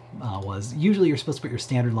 style was. Usually you're supposed to put your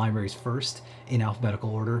standard libraries first in alphabetical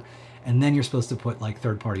order, and then you're supposed to put like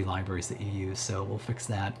third-party libraries that you use, so we'll fix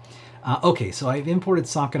that. Okay, so I've imported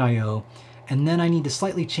Socket.io, and then I need to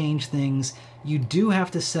slightly change things. You do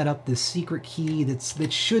have to set up this secret key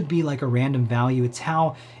that should be like a random value. It's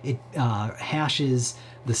how it hashes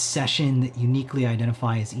the session that uniquely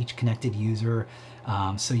identifies each connected user.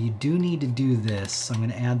 So you do need to do this. So I'm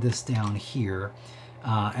going to add this down here.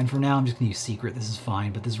 And for now, I'm just going to use secret. This is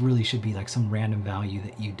fine, but this really should be like some random value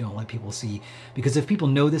that you don't let people see. Because if people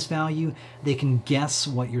know this value, they can guess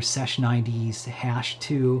what your session IDs hash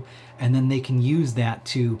to, and then they can use that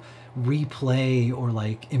to replay or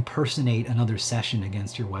like impersonate another session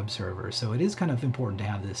against your web server. So it is kind of important to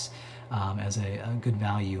have this as a good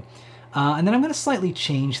value. And then I'm going to slightly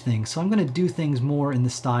change things. So I'm going to do things more in the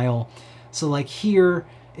style. So like here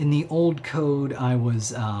in the old code, I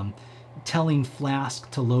was telling Flask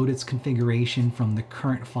to load its configuration from the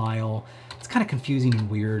current file. It's kind of confusing and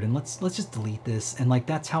weird, and let's just delete this. And like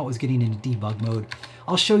that's how it was getting into debug mode.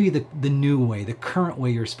 I'll show you the new way, the current way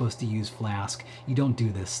you're supposed to use Flask. You don't do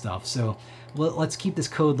this stuff. So let's keep this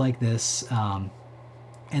code like this.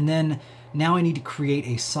 And then now I need to create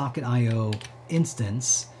a Socket.io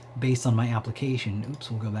instance based on my application.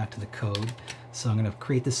 Oops, we'll go back to the code. So I'm going to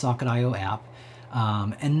create the Socket.io app.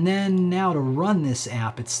 And then now to run this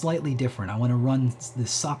app, it's slightly different. I want to run the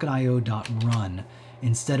socketio.run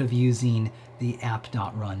instead of using the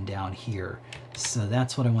app.run down here. So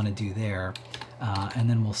that's what I want to do there. And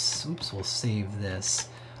then we'll save this.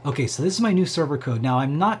 Okay, so this is my new server code. Now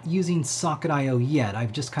I'm not using Socket.io yet.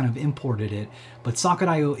 I've just kind of imported it, but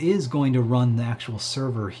Socket.io is going to run the actual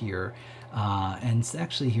server here. And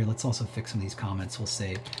actually here, let's also fix some of these comments. We'll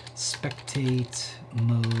say spectate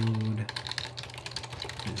mode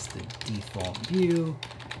is the default view,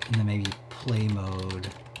 and then maybe play mode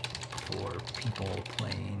for people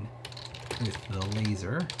playing with the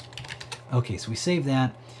laser. Okay, so we save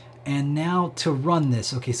that. And now to run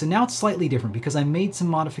this, okay, so now it's slightly different because I made some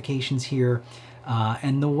modifications here.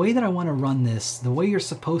 And the way that I want to run this, the way you're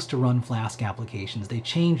supposed to run Flask applications, they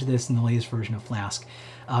changed this in the latest version of Flask.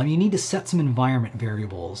 You need to set some environment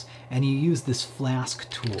variables, and you use this Flask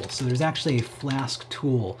tool. So there's actually a Flask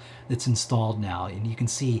tool that's installed now, and you can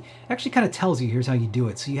see, it actually kind of tells you, here's how you do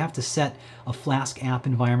it. So you have to set a Flask app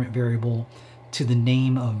environment variable to the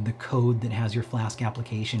name of the code that has your Flask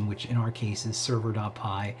application, which in our case is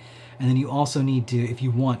server.py. And then you also need to, if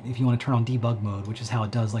you want to turn on debug mode, which is how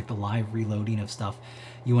it does like the live reloading of stuff,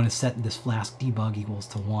 you want to set this Flask debug equals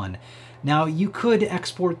to 1. Now you could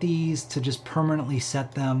export these to just permanently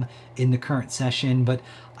set them in the current session, but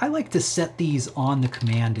I like to set these on the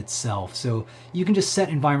command itself. So you can just set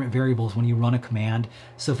environment variables when you run a command.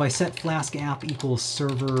 So if I set Flask app equals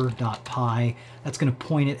server.py, that's going to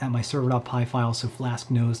point it at my server.py file so Flask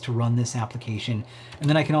knows to run this application. And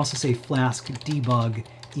then I can also say Flask debug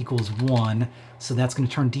equals 1, so that's going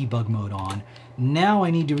to turn debug mode on. Now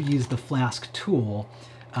I need to use the Flask tool,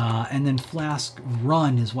 and then Flask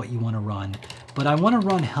run is what you want to run. But I want to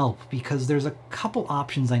run help because there's a couple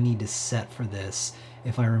options I need to set for this,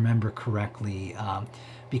 if I remember correctly.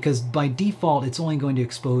 Because by default, it's only going to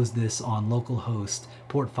expose this on localhost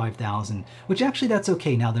port 5000, which actually that's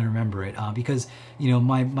okay now that I remember it, because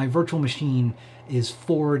my virtual machine is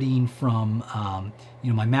forwarding from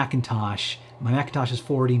my Macintosh. My Macintosh is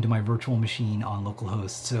forwarding to my virtual machine on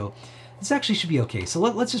localhost, so this actually should be okay. So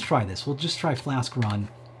let's just try this. We'll just try Flask run,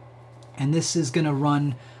 and this is going to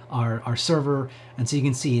run our server, and so you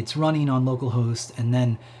can see it's running on localhost and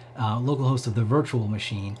then localhost of the virtual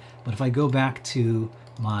machine. But if I go back to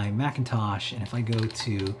my Macintosh and if I go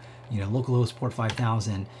to localhost port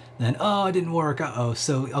 5000, then it didn't work.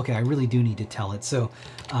 So okay, I really do need to tell it. So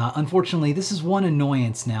unfortunately, this is one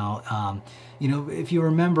annoyance now. If you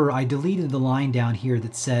remember, I deleted the line down here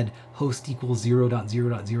that said host equals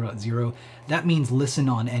 0.0.0.0. That means listen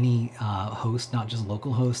on any host, not just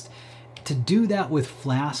localhost. To do that with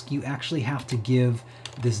Flask, you actually have to give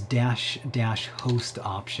this dash host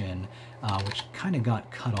option, which kind of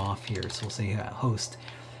got cut off here. So we'll say host.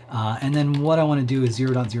 And then what I want to do is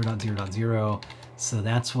 0.0.0.0. So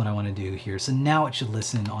that's what I want to do here. So now it should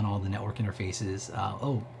listen on all the network interfaces.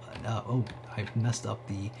 I've messed up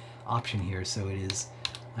the option here. So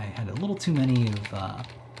I had a little too many of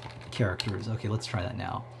characters. Okay, let's try that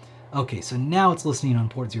now. Okay, so now it's listening on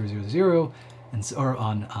port 000 or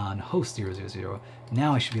on host 000.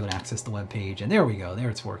 Now I should be able to access the web page, and there we go. There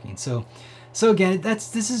it's working. So again,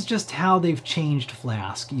 this is just how they've changed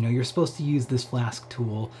Flask. You're supposed to use this Flask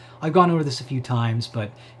tool. I've gone over this a few times,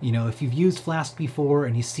 but if you've used Flask before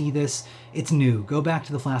and you see this, it's new. Go back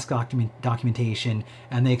to the Flask documentation,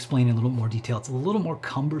 and they explain in a little more detail. It's a little more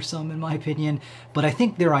cumbersome in my opinion, but I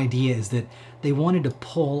think their idea is that they wanted to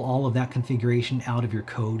pull all of that configuration out of your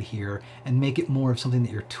code here and make it more of something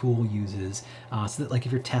that your tool uses, so that like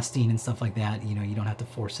if you're testing and stuff like that, you don't have to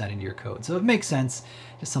force that into your code. So it makes sense,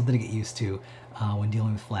 just something to get used to when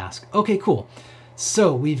dealing with Flask. Okay, cool.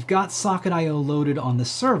 So we've got Socket.io loaded on the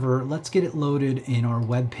server. Let's get it loaded in our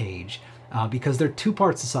web page, because there are two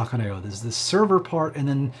parts to Socket.io. There's the server part, and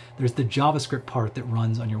then there's the JavaScript part that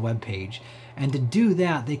runs on your web page. And to do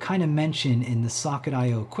that, they kind of mention in the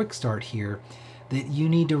Socket.io quick start here that you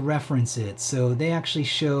need to reference it. So they actually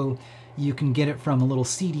show you can get it from a little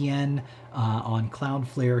CDN on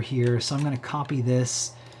Cloudflare here. So I'm going to copy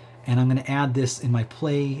this, and I'm going to add this in my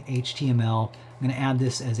play HTML. I'm going to add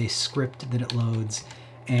this as a script that it loads,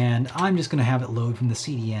 and I'm just going to have it load from the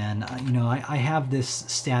CDN. I have this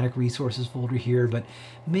static resources folder here, but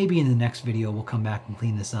maybe in the next video we'll come back and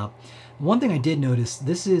clean this up. One thing I did notice,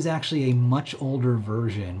 this is actually a much older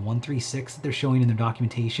version, 1.3.6 that they're showing in their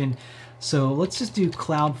documentation. So let's just do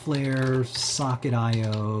Cloudflare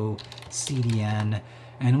Socket.io CDN,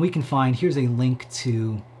 and we can find, here's a link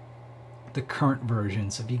to the current version.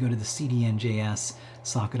 So if you go to the CDNJS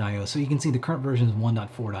socket.io, so you can see the current version is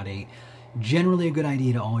 1.4.8. Generally a good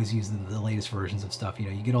idea to always use the latest versions of stuff. You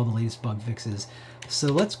know, you get all the latest bug fixes. So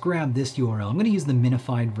let's grab this URL. I'm going to use the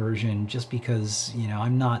minified version just because, you know,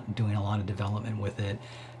 I'm not doing a lot of development with it.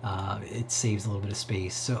 It saves a little bit of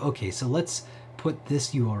space. So, okay, so let's put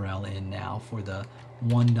this URL in now for the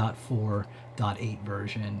 1.4.8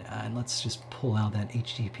 version. And let's just pull out that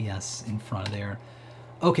HTTPS in front of there.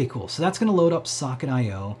 Okay, cool. So that's going to load up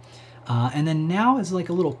Socket.io. And then now is like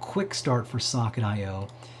a little quick start for Socket.io.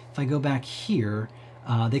 If I go back here,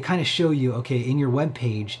 they kind of show you, okay, in your web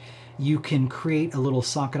page, you can create a little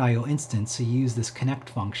Socket.io instance. So you use this connect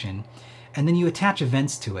function, and then you attach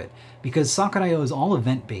events to it because Socket.io is all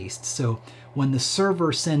event-based. So when the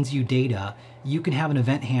server sends you data, you can have an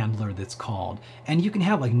event handler that's called, and you can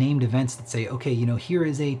have like named events that say, okay, you know, here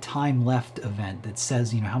is a time left event that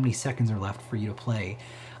says, you know, how many seconds are left for you to play.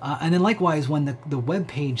 And then likewise, when the web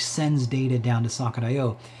page sends data down to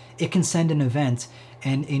Socket.io, it can send an event,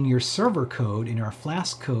 and in your server code, in our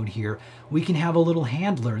Flask code here, we can have a little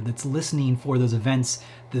handler that's listening for those events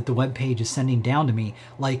that the web page is sending down to me,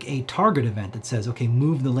 like a target event that says, okay,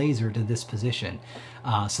 move the laser to this position.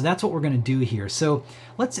 So that's what we're going to do here. So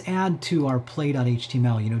let's add to our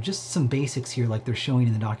play.html, you know, just some basics here like they're showing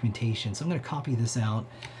in the documentation. So I'm going to copy this out,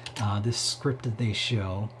 this script that they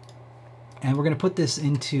show, and we're going to put this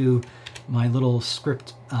into my little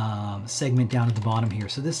script segment down at the bottom here.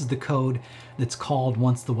 So this is the code that's called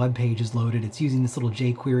once the web page is loaded. It's using this little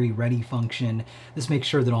jQuery ready function. This makes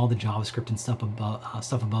sure that all the JavaScript and stuff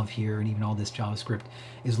above here, and even all this JavaScript,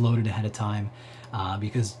 is loaded ahead of time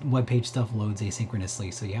because web page stuff loads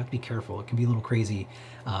asynchronously. So you have to be careful. It can be a little crazy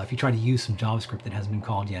if you try to use some JavaScript that hasn't been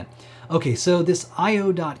called yet. Okay, so this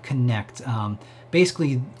io.connect.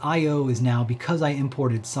 Basically, I/O is now, because I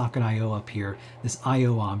imported Socket.io up here, this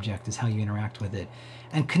I/O object is how you interact with it.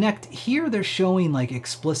 And connect, here they're showing like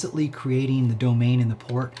explicitly creating the domain and the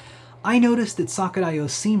port. I noticed that Socket.io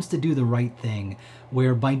seems to do the right thing,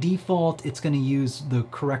 where by default it's going to use the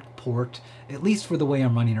correct port, at least for the way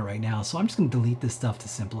I'm running it right now. So I'm just going to delete this stuff to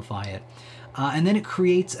simplify it. And then it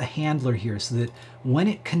creates a handler here so that when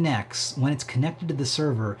it connects, when it's connected to the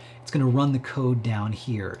server, it's going to run the code down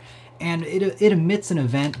here. And it emits an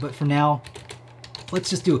event, but for now, let's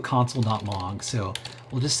just do a console.log. So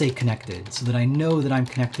we'll just say connected so that I know that I'm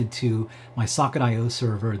connected to my Socket.io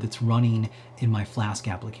server that's running in my Flask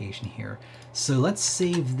application here. So let's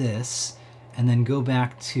save this and then go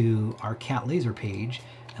back to our cat laser page,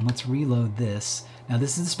 and let's reload this. Now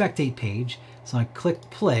this is the spectate page, so I click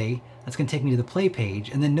play. That's going to take me to the play page,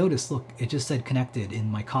 and then notice, look, it just said connected in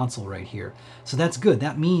my console right here. So that's good.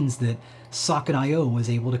 That means that Socket.io was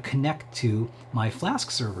able to connect to my Flask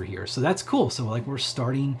server here. So that's cool. So like we're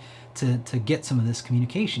starting to get some of this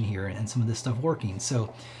communication here and some of this stuff working.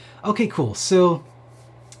 So, okay, cool. So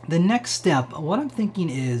the next step, what I'm thinking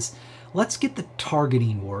is, let's get the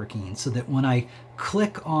targeting working so that when I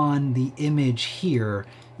click on the image here,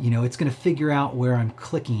 you know, it's going to figure out where I'm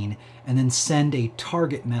clicking and then send a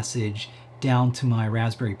target message down to my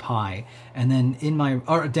Raspberry Pi, and then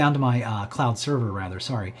down to my cloud server rather,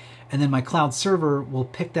 sorry. And then my cloud server will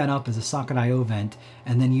pick that up as a Socket.io event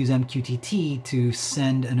and then use MQTT to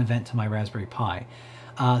send an event to my Raspberry Pi.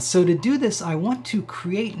 So to do this, I want to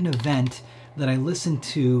create an event that I listen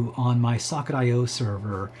to on my Socket.io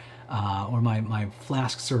server or my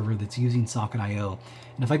Flask server that's using Socket.io.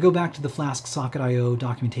 And if I go back to the Flask Socket.io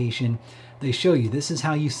documentation, they show you this is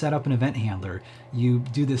how you set up an event handler. You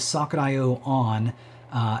do this Socket.io on,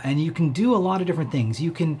 and you can do a lot of different things.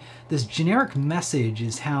 This generic message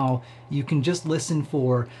is how you can just listen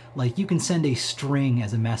for, like, you can send a string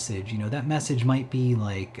as a message. You know, that message might be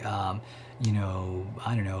like, you know,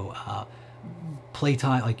 I don't know,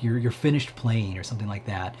 playtime, like you're finished playing or something like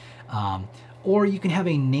that. Or you can have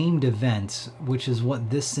a named event, which is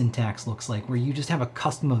what this syntax looks like, where you just have a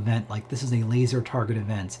custom event, like this is a laser target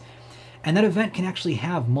event. And that event can actually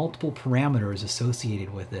have multiple parameters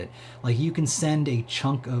associated with it. Like you can send a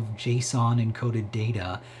chunk of JSON encoded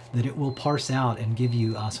data that it will parse out and give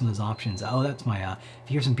you some of those options. Oh, that's my, if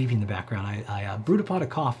you hear some beeping in the background, I brewed a pot of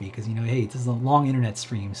coffee because, you know, hey, this is a long internet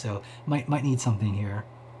stream, so might need something here.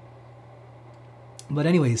 But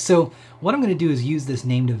anyways, so what I'm going to do is use this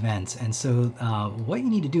named event. And so what you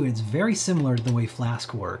need to do, it's very similar to the way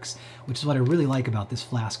Flask works, which is what I really like about this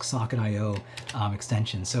Flask Socket.io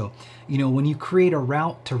extension. So, you know, when you create a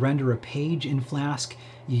route to render a page in Flask,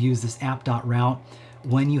 you use this app.route.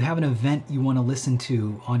 when you have an event you want to listen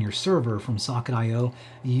to on your server from Socket.io,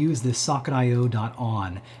 you use this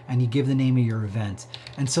socket.io.on and you give the name of your event.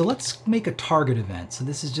 And so let's make a target event. So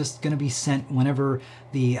this is just going to be sent whenever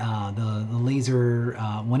the laser,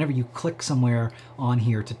 whenever you click somewhere on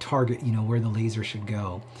here to target, where the laser should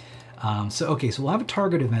go. So we'll have a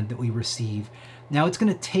target event that we receive. Now it's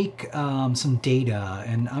going to take some data,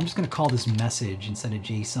 and I'm just going to call this message instead of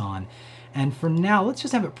JSON. And for now, let's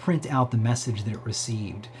just have it print out the message that it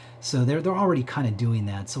received. So they're already kind of doing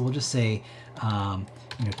that. So we'll just say,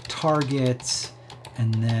 target,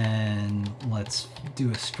 and then let's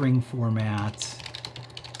do a string format,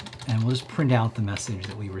 and we'll just print out the message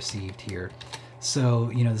that we received here. So,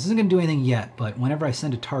 this isn't going to do anything yet, but whenever I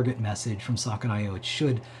send a target message from Socket.io, it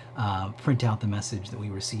should print out the message that we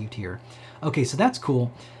received here. Okay, so that's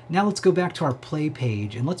cool. Now let's go back to our play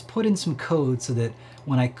page and let's put in some code so that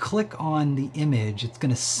when I click on the image, it's going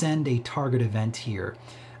to send a target event here.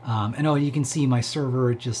 And you can see my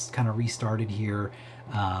server just kind of restarted here.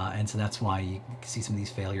 And so that's why you see some of these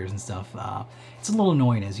failures and stuff. It's a little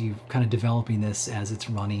annoying as you're kind of developing this as it's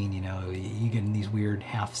running, you get in these weird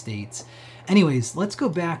half states. Anyways, let's go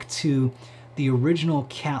back to the original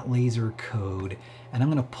cat laser code, and I'm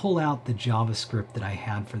going to pull out the JavaScript that I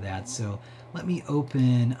had for that. So let me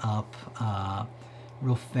open up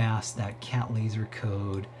real fast that cat laser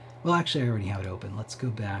code. Well, actually, I already have it open. Let's go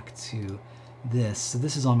back to this. So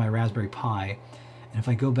this is on my Raspberry Pi. And if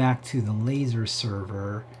I go back to the laser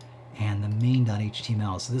server and the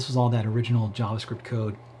main.html, so this was all that original JavaScript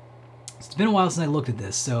code. It's been a while since I looked at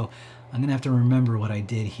this, so I'm going to have to remember what I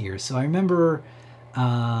did here. So I remember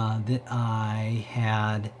that I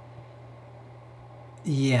had,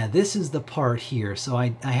 this is the part here. So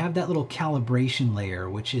I have that little calibration layer,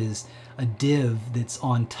 which is a div that's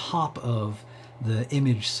on top of the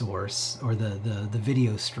image source or the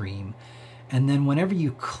video stream. And then whenever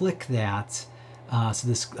you click that,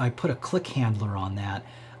 I put a click handler on that.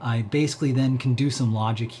 I basically then can do some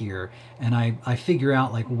logic here, and I figure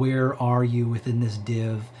out like where are you within this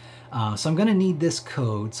div. So I'm going to need this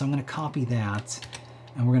code, so I'm going to copy that,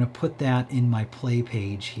 and we're going to put that in my play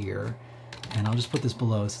page here. And I'll just put this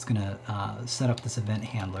below, so it's going to set up this event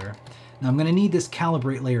handler. Now I'm going to need this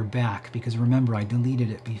calibrate layer back because remember I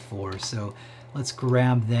deleted it before. So let's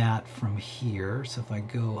grab that from here. So if I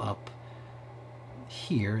go up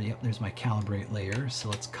here, yep, there's my calibrate layer. So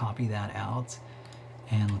let's copy that out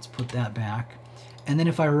and let's put that back. And then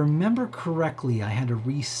if I remember correctly, I had to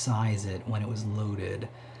resize it when it was loaded.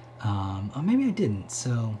 Oh, maybe I didn't.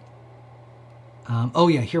 So, oh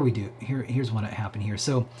yeah, here we do. Here's what happened here.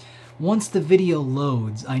 So once the video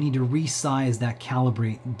loads, I need to resize that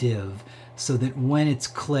calibrate div so that when it's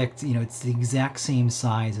clicked, it's the exact same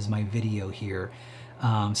size as my video here.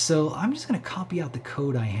 So I'm just going to copy out the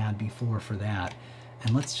code I had before for that.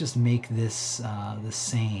 And let's just make this the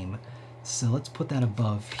same. So let's put that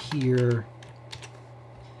above here.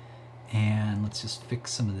 And let's just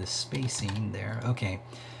fix some of this spacing there. Okay.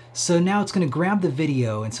 So now it's going to grab the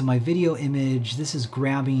video. And so my video image, this is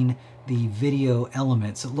grabbing the video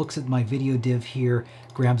element. So it looks at my video div here,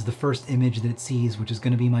 grabs the first image that it sees, which is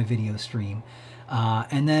going to be my video stream.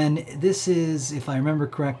 And then this is, if I remember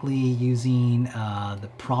correctly, using the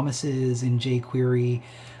promises in jQuery.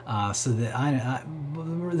 So that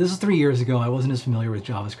this is 3 years ago. I wasn't as familiar with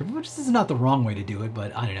JavaScript, which is not the wrong way to do it,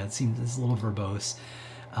 but I don't know. It seems it's a little verbose.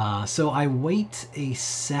 So I wait a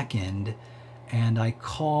second, and I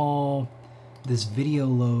call this video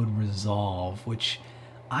load resolve, which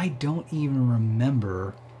I don't even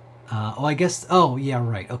remember. Oh yeah,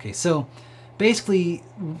 right. Okay, so basically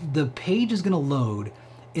the page is going to load.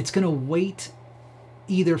 It's going to wait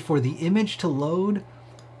either for the image to load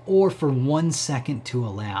or for 1 second to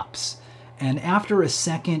elapse. And after a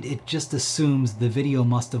second, it just assumes the video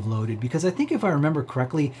must have loaded, because I think if I remember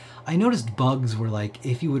correctly, I noticed bugs where like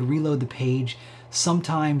if you would reload the page,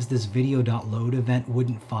 sometimes this video.load event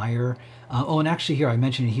wouldn't fire. Oh, and actually here, I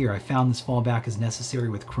mentioned it here, I found this fallback is necessary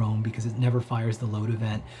with Chrome because it never fires the load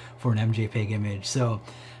event for an MJPEG image. So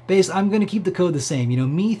basically, I'm going to keep the code the same.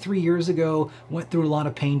 Me 3 years ago went through a lot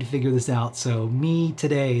of pain to figure this out. So me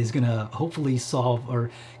today is going to hopefully solve or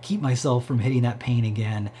keep myself from hitting that pain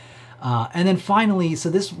again. And then finally, so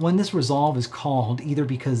when this resolve is called, either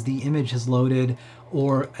because the image has loaded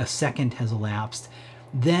or a second has elapsed,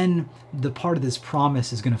 then the part of this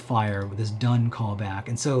promise is going to fire with this done callback.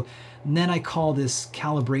 And so then I call this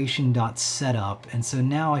calibration.setup. And so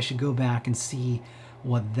now I should go back and see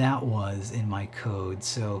what that was in my code.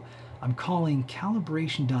 So I'm calling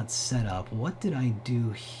calibration.setup. What did I do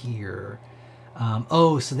here?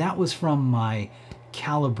 Oh, so that was from my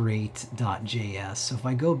calibrate.js. So if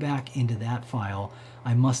I go back into that file,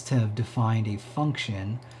 I must have defined a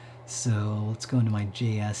function. So let's go into my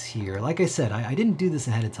JS here. Like I said, I didn't do this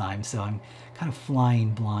ahead of time, so I'm kind of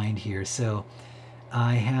flying blind here. So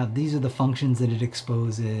I have, these are the functions that it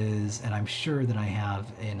exposes, and I'm sure that I have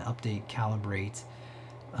an update calibrate.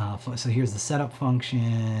 So here's the setup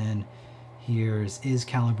function. Here's is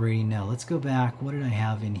calibrating. Now let's go back. What did I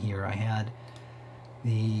have in here? I had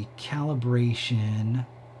the calibration.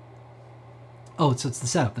 Oh, so it's the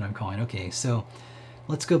setup that I'm calling. Okay, so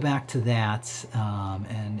let's go back to that.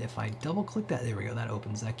 And if I double click that, there we go, that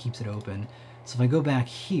opens, that keeps it open. So if I go back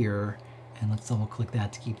here, and let's double click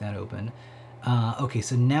that to keep that open. Okay,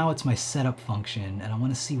 so now it's my setup function, and I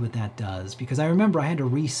want to see what that does, because I remember I had to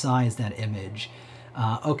resize that image.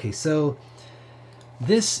 Okay, so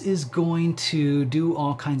this is going to do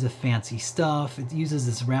all kinds of fancy stuff. It uses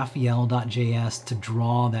this Raphael.js to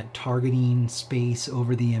draw that targeting space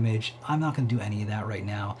over the image. I'm not going to do any of that right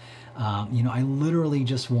now. You know, I literally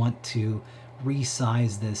just want to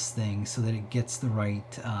resize this thing so that it gets the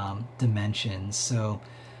right dimensions. So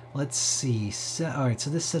let's see. All right, so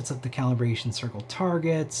this sets up the calibration circle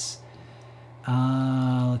targets.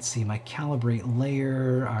 Let's see, my calibrate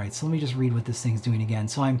layer. All right, so let me just read what this thing's doing again.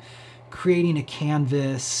 So I'm creating a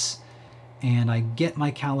canvas, and I get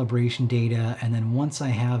my calibration data, and then once I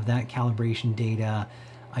have that calibration data,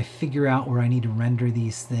 I figure out where I need to render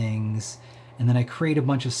these things, and then I create a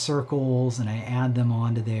bunch of circles and I add them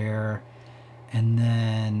onto there, and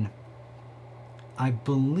then I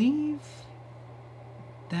believe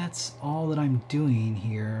that's all that I'm doing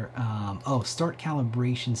here. Oh, start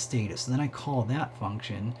calibration status. So then I call that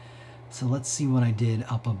function. So let's see what I did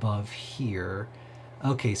up above here.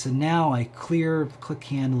 Okay, so now I clear click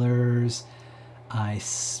handlers. I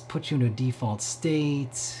put you into a default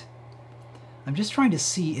state. I'm just trying to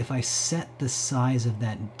see if I set the size of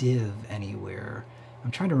that div anywhere. I'm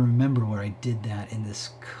trying to remember where I did that in this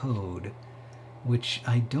code, which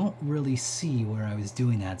I don't really see where I was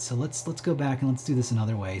doing that. So let's go back and let's do this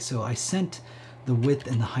another way. So I sent the width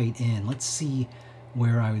and the height in. Let's see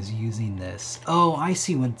where I was using this. Oh, I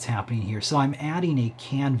see what's happening here. So I'm adding a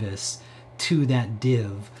canvas to that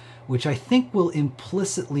div, which I think will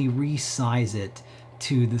implicitly resize it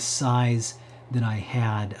to the size that I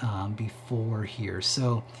had before here.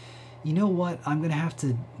 So you know what? I'm going to have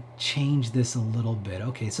to change this a little bit.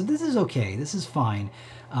 Okay, so this is okay. This is fine.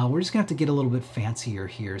 We're just going to have to get a little bit fancier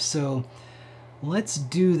here. So let's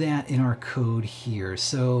do that in our code here.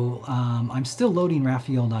 So I'm still loading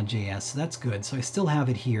Raphael.js, so that's good. So I still have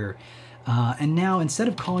it here. And now instead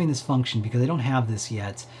of calling this function, because I don't have this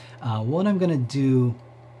yet, what I'm going to do,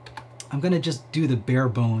 I'm going to just do the bare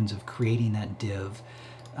bones of creating that div,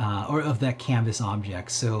 or of that canvas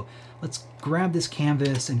object. So let's grab this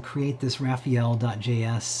canvas and create this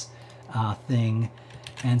Raphael.js thing.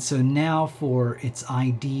 And so now for its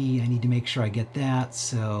ID, I need to make sure I get that.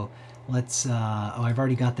 So let's, oh, I've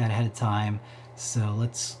already got that ahead of time. So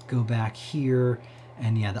let's go back here.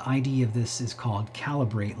 And yeah, the ID of this is called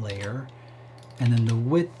calibrate layer. And then the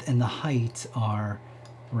width and the height are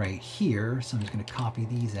right here. So I'm just going to copy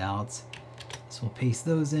these out. So we'll paste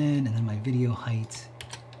those in, and then my video height,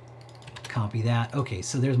 copy that. Okay,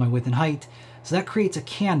 so there's my width and height. So that creates a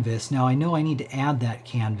canvas. Now I know I need to add that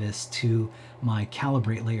canvas to my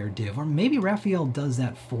calibrate layer div, or maybe Raphael does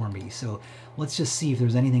that for me. So let's just see if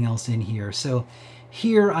there's anything else in here. So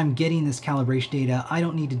here I'm getting this calibration data. I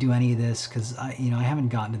don't need to do any of this because I haven't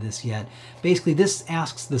gotten to this yet. Basically, this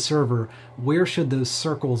asks the server where should those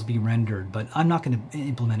circles be rendered, but I'm not going to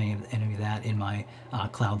implement any of that in my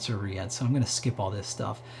cloud server yet. So I'm going to skip all this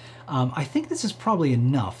stuff. I think this is probably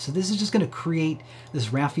enough. So this is just going to create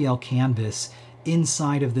this Raphael canvas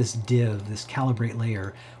inside of this div, this calibrate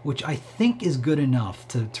layer, which I think is good enough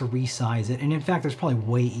to resize it. And in fact, there's probably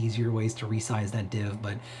way easier ways to resize that div,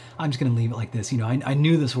 but I'm just going to leave it like this. You know, I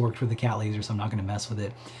knew this worked for the cat laser, so I'm not going to mess with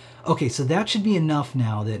it. Okay, so that should be enough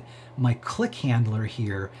now that my click handler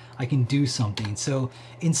here, I can do something. So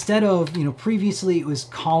instead of, previously it was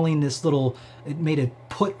calling this little, it made a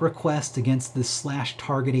put request against this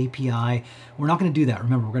 /target API. We're not going to do that.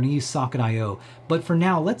 Remember, we're going to use socket.io. But for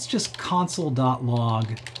now, let's just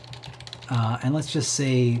console.log and let's just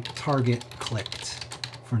say target clicked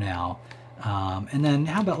for now. And then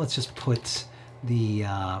how about let's just put the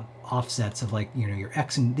offsets of your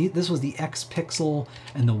X, and this was the X pixel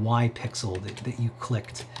and the Y pixel that you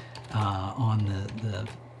clicked on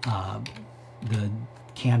the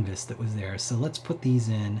canvas that was there. So let's put these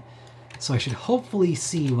in. So I should hopefully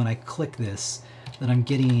see when I click this that I'm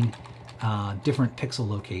getting different pixel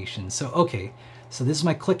locations. So okay, so this is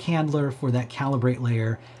my click handler for that calibrate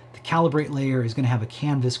layer. The calibrate layer is going to have a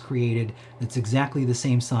canvas created that's exactly the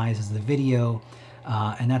same size as the video,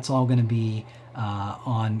 and that's all going to be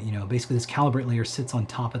on, basically this calibrate layer sits on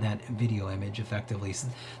top of that video image effectively. So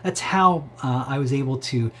that's how I was able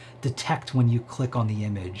to detect when you click on the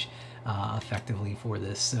image effectively for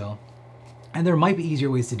this. So, and there might be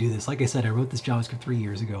easier ways to do this. Like I said, I wrote this JavaScript 3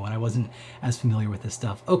 years ago and I wasn't as familiar with this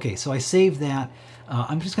stuff. Okay, so I saved that.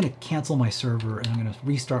 I'm just going to cancel my server and I'm going to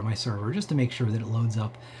restart my server just to make sure that it loads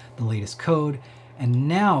up the latest code. And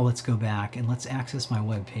now let's go back and let's access my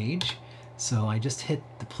web page. So I just hit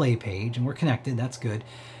the play page and we're connected. That's good.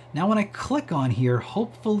 Now when I click on here,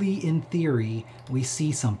 hopefully in theory, we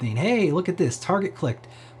see something. Hey, look at this, target clicked,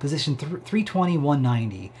 position 320,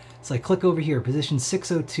 190. So I click over here, position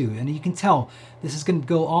 602, and you can tell this is going to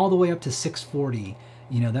go all the way up to 640.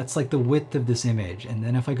 That's like the width of this image. And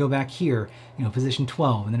then if I go back here, position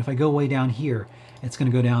 12, and then if I go way down here, it's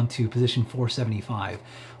going to go down to position 475.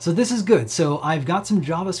 So this is good. So I've got some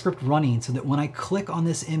JavaScript running so that when I click on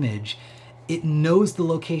this image, it knows the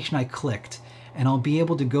location I clicked, and I'll be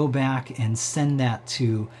able to go back and send that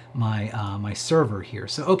to my my server here.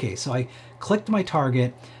 So okay, so I clicked my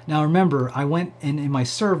target. Now remember, I went in my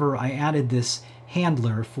server, I added this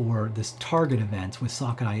handler for this target event with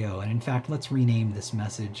Socket.io, and in fact, let's rename this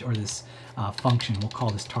message or this function. We'll call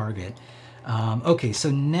this target. Okay,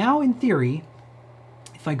 so now in theory,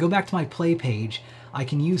 if I go back to my play page, I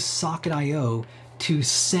can use Socket.io to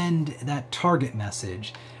send that target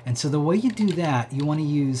message. And so the way you do that, you want to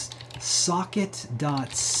use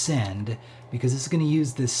socket.send, because it's going to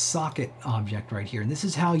use this socket object right here. And this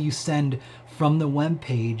is how you send from the web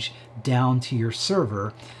page down to your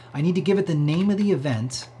server. I need to give it the name of the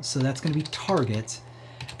event, so that's going to be target.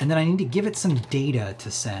 And then I need to give it some data to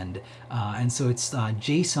send. And so it's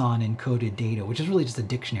JSON encoded data, which is really just a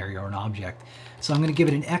dictionary or an object. So I'm going to give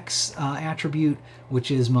it an X attribute, which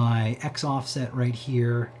is my X offset right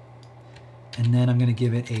here. And then I'm going to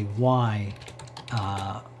give it a Y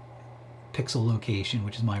pixel location,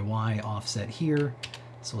 which is my Y offset here.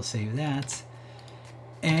 So we'll save that.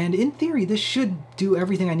 And in theory, this should do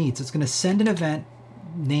everything I need. So it's going to send an event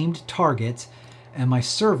named target, and my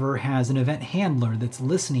server has an event handler that's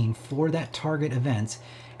listening for that target event,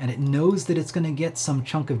 and it knows that it's going to get some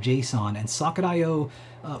chunk of JSON, and Socket.io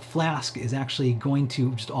Flask is actually going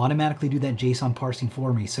to just automatically do that JSON parsing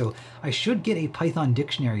for me. So I should get a Python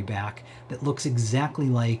dictionary back that looks exactly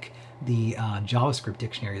like the JavaScript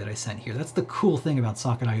dictionary that I sent here. That's the cool thing about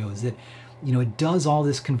Socket.io, is that it does all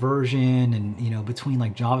this conversion and between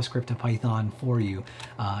like JavaScript to Python for you.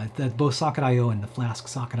 That both Socket.io and the Flask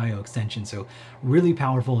Socket.io extension. So really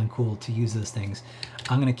powerful and cool to use those things.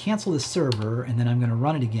 I'm going to cancel this server and then I'm going to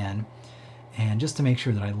run it again. And just to make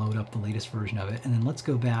sure that I load up the latest version of it. And then let's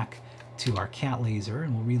go back to our cat laser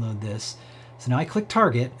and we'll reload this. So now I click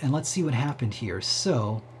target and let's see what happened here.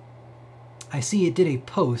 So I see it did a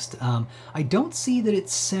post. I don't see that it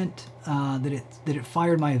sent, that it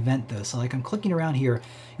fired my event though. So like I'm clicking around here,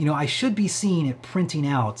 I should be seeing it printing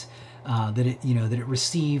out that it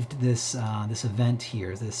received this this event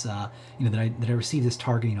here, this that I received this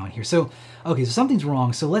targeting on here. So okay, so something's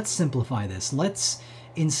wrong. So let's simplify this. Let's,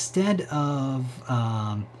 instead of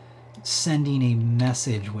sending a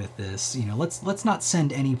message with this, let's not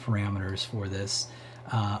send any parameters for this.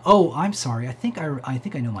 Oh, I'm sorry. I think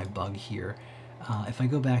I know my bug here. If I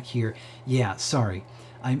go back here, yeah, sorry.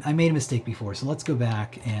 I made a mistake before, so let's go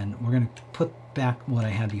back and we're going to put back what I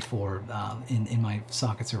had before in my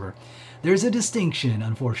socket server. There's a distinction,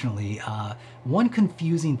 unfortunately. One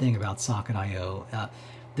confusing thing about Socket.io,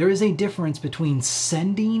 there is a difference between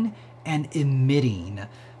sending and emitting.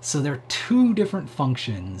 So there are two different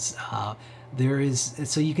functions.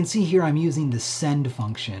 So you can see here I'm using the send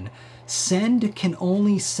function. Send can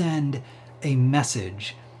only send a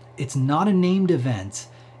message. It's not a named event.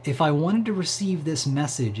 If I wanted to receive this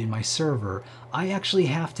message in my server, I actually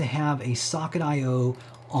have to have a Socket.io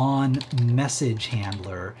on message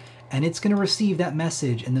handler, and it's going to receive that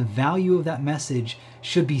message, and the value of that message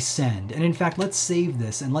should be send. And in fact, let's save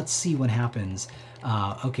this and let's see what happens.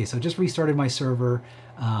 Okay, so I just restarted my server.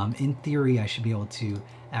 In theory, I should be able to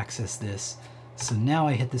access this. So now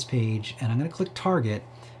I hit this page and I'm going to click target,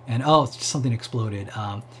 and oh, something exploded.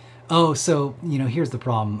 Oh, so here's the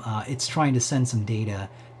problem. It's trying to send some data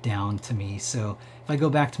down to me. So if I go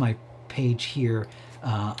back to my page here,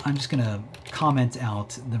 I'm just going to comment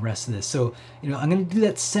out the rest of this. So I'm going to do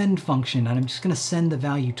that send function, and I'm just going to send the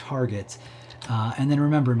value target. And then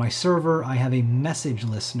remember, in my server, I have a message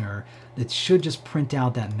listener that should just print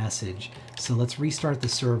out that message. So let's restart the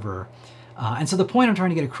server. And so the point I'm trying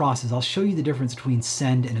to get across is I'll show you the difference between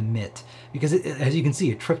send and emit, because as you can see,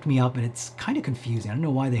 it tripped me up and it's kind of confusing. I don't know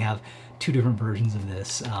why they have two different versions of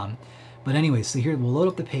this. But anyway, so here we'll load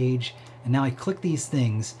up the page, and now I click these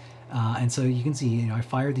things, and so you can see, you know, I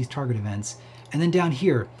fired these target events, and then down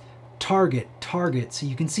here, target, target. So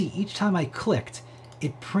you can see each time I clicked,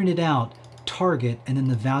 it printed out target and then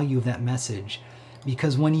the value of that message.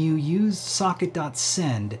 Because when you use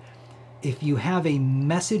socket.send, if you have a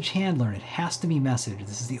message handler, and it has to be message,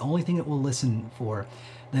 this is the only thing it will listen for,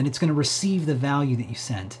 then it's going to receive the value that you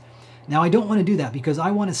sent. Now I don't want to do that because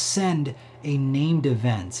I want to send a named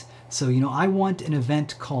event. So, you know, I want an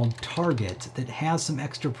event called target that has some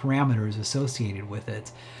extra parameters associated with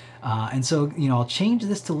it. And so, you know, I'll change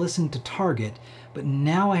this to listen to target, but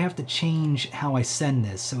now I have to change how I send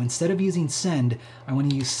this. So instead of using send, I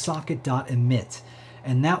want to use socket.emit.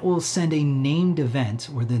 And that will send a named event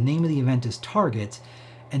where the name of the event is target.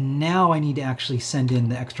 And now I need to actually send in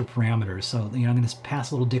the extra parameters. So, you know, I'm going to pass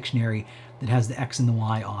a little dictionary that has the X and the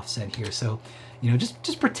Y offset here. So, you know,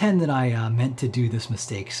 just pretend that I meant to do this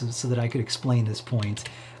mistake so that I could explain this point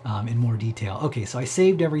in more detail. Okay, so I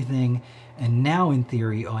saved everything. And now in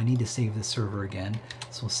theory, oh, I need to save the server again.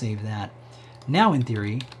 So we'll save that. Now in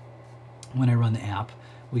theory, when I run the app,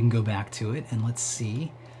 we can go back to it and let's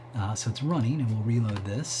see. So it's running, and we'll reload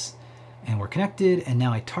this, and we're connected, and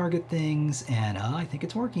now I target things, and I think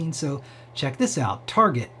it's working. So check this out,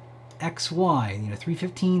 target XY, you know,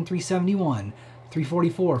 315, 371,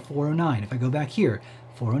 344, 409. If I go back here,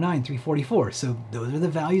 409, 344. So those are the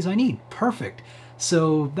values I need. Perfect.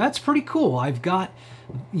 So that's pretty cool. I've got,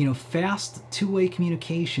 you know, fast two-way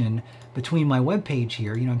communication between my web page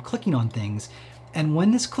here. You know, I'm clicking on things, and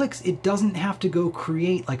when this clicks, it doesn't have to go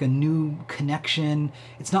create like a new connection.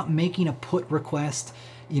 It's not making a put request.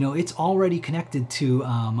 You know, it's already connected to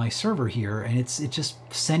my server here, and it's just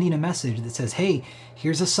sending a message that says, hey,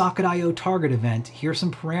 here's a Socket.io target event. Here's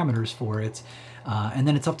some parameters for it. And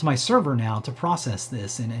then it's up to my server now to process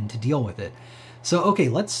this and to deal with it. So, okay,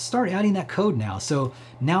 let's start adding that code now. So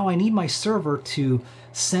now I need my server to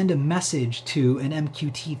send a message to an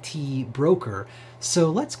MQTT broker. So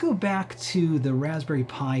let's go back to the Raspberry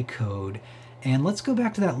Pi code, and let's go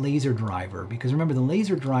back to that laser driver, because remember, the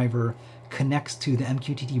laser driver connects to the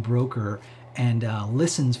MQTT broker and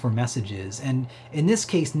listens for messages. And in this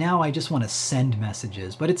case, now I just want to send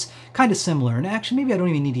messages, but it's kind of similar. And actually, maybe I don't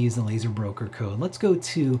even need to use the laser broker code. Let's go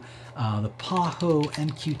to the Paho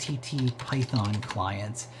MQTT Python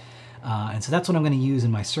client. And so that's what I'm going to use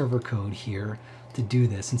in my server code here to do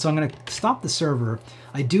this. And so I'm going to stop the server.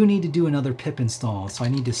 I do need to do another pip install. So I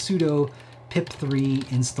need to sudo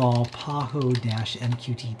pip3 install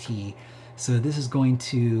paho-mqtt. So this is going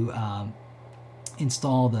to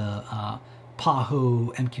install the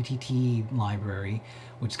Paho MQTT library,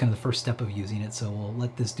 which is kind of the first step of using it. So we'll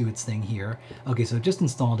let this do its thing here. Okay, so it just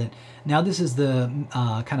installed it. Now this is the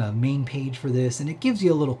kind of main page for this, and it gives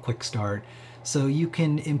you a little quick start. So you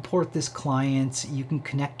can import this client, you can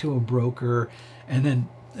connect to a broker, and then,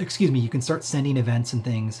 you can start sending events and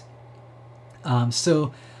things.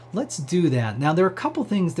 So let's do that. Now there are a couple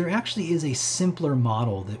things. There actually is a simpler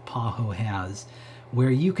model that Paho has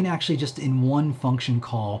where you can actually just in one function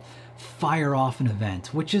call fire off an event,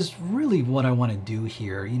 which is really what I want to do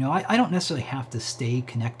here. You know, I don't necessarily have to stay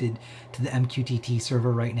connected to the MQTT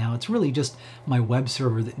server right now. It's really just my web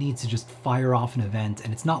server that needs to just fire off an event,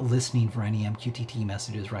 and it's not listening for any MQTT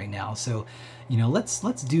messages right now. So, you know, let's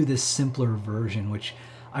do this simpler version, which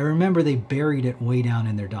I remember they buried it way down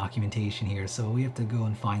in their documentation here. So we have to go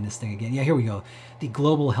and find this thing again. Yeah, here we go. The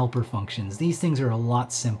global helper functions. These things are a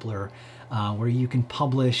lot simpler, where you can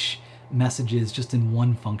publish messages just in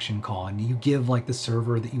one function call, and you give like the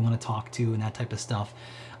server that you want to talk to and that type of stuff.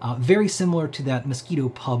 Very similar to that mosquito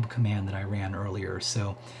pub command that I ran earlier.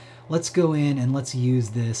 So let's go in and let's use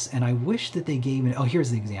this. And I wish that they gave me, oh,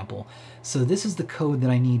 here's the example. So this is the code that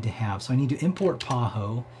I need to have. So I need to import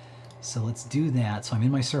Paho. So let's do that. So I'm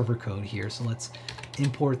in my server code here. So let's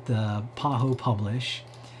import the Paho publish.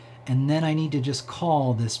 And then I need to just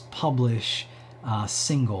call this publish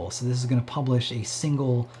single. So this is going to publish a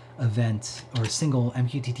single event or a single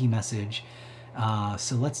MQTT message.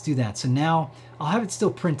 So let's do that. So now I'll have it still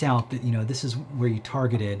print out that, you know, this is where you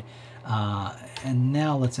targeted. And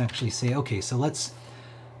now let's actually say, okay, so let's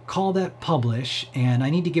call that publish, and I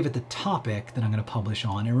need to give it the topic that I'm going to publish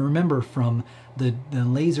on. And remember, from the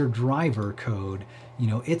laser driver code, you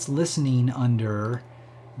know, it's listening under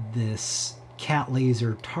this cat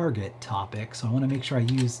laser target topic. So I want to make sure I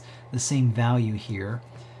use the same value here.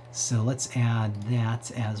 So let's add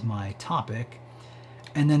that as my topic.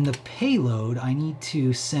 And then the payload, I need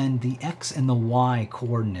to send the X and the Y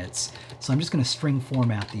coordinates. So I'm just going to string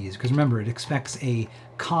format these, because remember, it expects a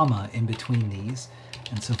comma in between these.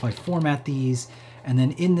 And so if I format these, and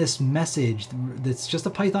then in this message, that's just a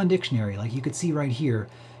Python dictionary, like you could see right here,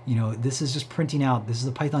 you know, this is just printing out, this is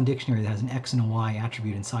a Python dictionary that has an X and a Y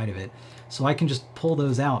attribute inside of it. So I can just pull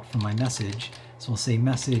those out from my message. So we'll say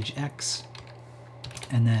message X,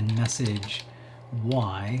 and then message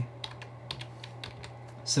Y.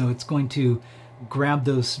 So it's going to grab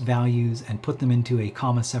those values and put them into a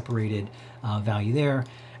comma separated value there.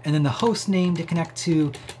 And then the host name to connect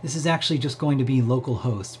to, this is actually just going to be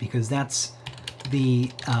localhost, because that's the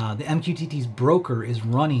MQTT's broker is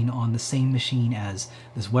running on the same machine as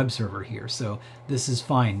this web server here. So this is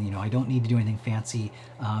fine. You know, I don't need to do anything fancy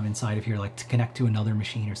inside of here, like to connect to another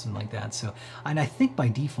machine or something like that. So, and I think by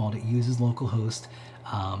default it uses localhost.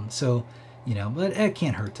 So, you know, but it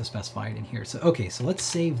can't hurt to specify it in here. So, okay, so let's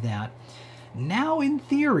save that. Now, in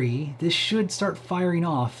theory, this should start firing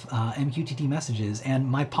off MQTT messages, and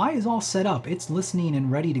my Pi is all set up. It's listening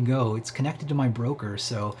and ready to go. It's connected to my broker.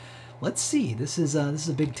 So let's see. This is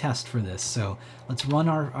a big test for this. So let's run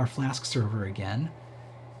our Flask server again.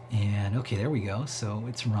 And okay, there we go. So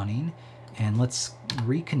it's running, and let's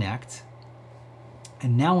reconnect.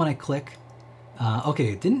 And now when I click, okay,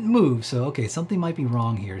 it didn't move. So okay, something might be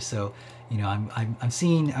wrong here. So, you know, I'm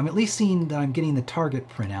at least seeing that I'm getting the target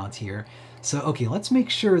printouts here. So, okay, let's make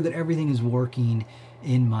sure that everything is working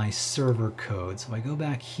in my server code. So if I go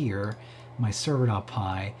back here, my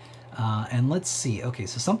server.py, and let's see. Okay,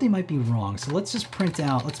 so something might be wrong. So let's just print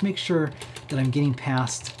out, let's make sure that I'm getting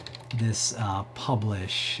past this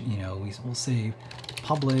publish, you know, we'll say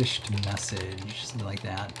published message, something like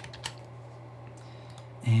that.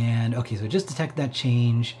 And okay, so just detect that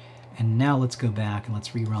change. And now let's go back and let's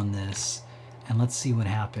rerun this and let's see what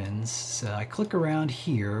happens. So I click around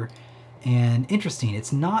here, and interesting,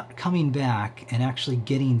 it's not coming back and actually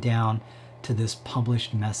getting down to this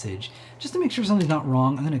published message. Just to make sure something's not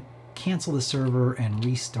wrong, I'm going to cancel the server and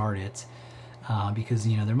restart it because,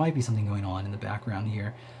 you know, there might be something going on in the background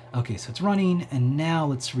here. Okay, so it's running, and now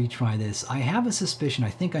let's retry this. I have a suspicion, I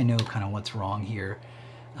think I know kind of what's wrong here.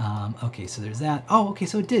 Okay, so there's that. Oh, okay,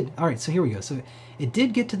 so it did. All right, so here we go. So it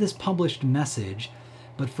did get to this published message,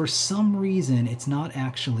 but for some reason it's not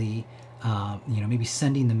actually, you know, maybe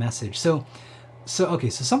sending the message. So okay,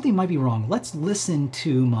 so something might be wrong. Let's listen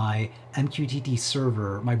to my MQTT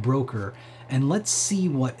server, my broker, and let's see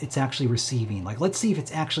what it's actually receiving. Like, let's see if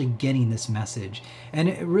it's actually getting this message. And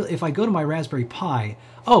if I go to my Raspberry Pi,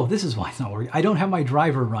 oh, this is why it's not working. I don't have my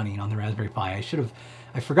driver running on the Raspberry Pi.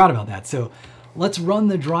 I forgot about that. So let's run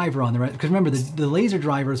the driver on the, because remember, the laser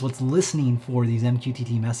driver is what's listening for these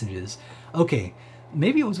MQTT messages. Okay,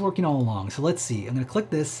 maybe it was working all along. So let's see. I'm going to click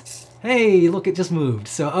this. Hey, look, it just moved.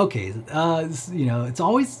 So, okay, you know, it's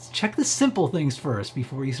always check the simple things first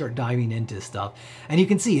before you start diving into stuff. And you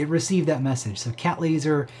can see it received that message. So Cat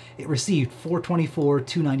Laser, it received 424,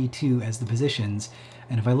 292 as the positions.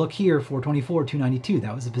 And if I look here, 424, 292,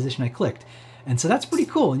 that was the position I clicked. And so that's pretty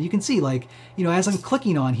cool. And you can see, like, you know, as I'm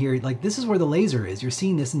clicking on here, like, this is where the laser is. You're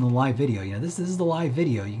seeing this in the live video. You know, this is the live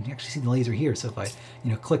video. You can actually see the laser here. So if I, you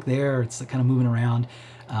know, click there, it's kind of moving around.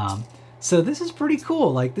 So this is pretty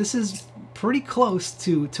cool. Like, this is pretty close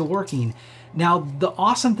to working. Now, the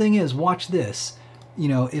awesome thing is, watch this. You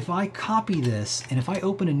know, if I copy this and if I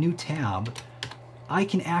open a new tab, I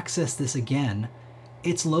can access this again.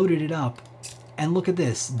 It's loaded it up. And look at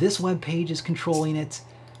this. This web page is controlling it.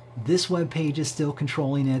 This web page is still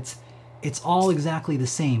controlling it. It's all exactly the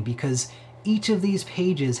same because each of these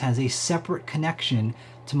pages has a separate connection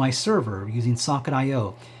to my server using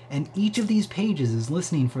Socket.io. And each of these pages is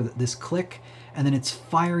listening for this click, and then it's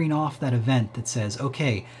firing off that event that says,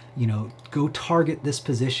 okay, you know, go target this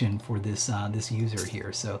position for this this user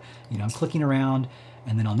here. So, you know, I'm clicking around,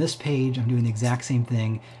 and then on this page, I'm doing the exact same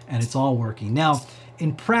thing, and it's all working. Now,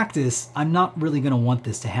 in practice, I'm not really going to want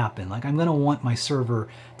this to happen. Like, I'm going to want my server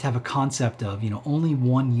to have a concept of, you know, only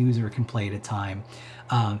one user can play at a time.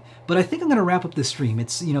 But I think I'm going to wrap up this stream.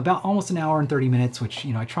 It's, you know, about almost an hour and 30 minutes, which,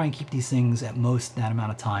 you know, I try and keep these things at most that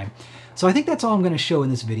amount of time. So I think that's all I'm going to show in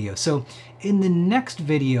this video. So in the next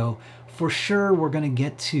video, for sure, we're going to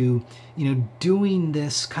get to, you know, doing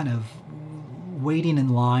this kind of waiting in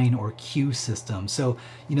line or queue system. So,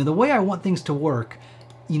 you know, the way I want things to work,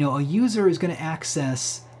 you know, a user is going to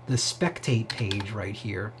access the spectate page right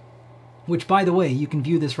here, which, by the way, you can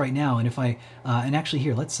view this right now. And if I, and actually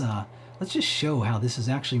here, let's just show how this is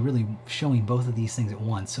actually really showing both of these things at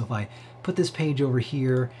once. So if I put this page over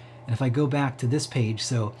here, and if I go back to this page,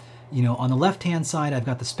 so you know, on the left-hand side, I've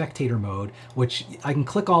got the spectator mode, which I can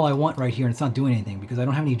click all I want right here, and it's not doing anything because I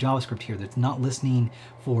don't have any JavaScript here that's not listening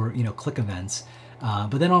for, you know, click events.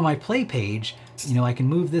 But then on my play page, you know, I can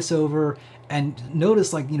move this over and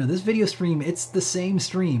notice, like, you know, this video stream, it's the same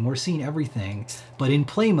stream. We're seeing everything. But in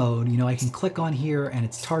play mode, you know, I can click on here and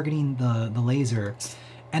it's targeting the laser.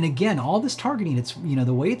 And again, all this targeting, it's, you know,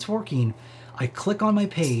 the way it's working, I click on my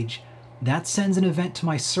page, that sends an event to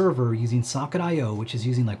my server using Socket.io, which is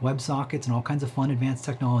using like WebSockets and all kinds of fun advanced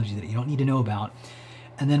technology that you don't need to know about.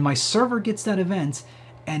 And then my server gets that event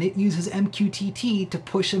and it uses MQTT to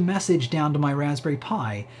push a message down to my Raspberry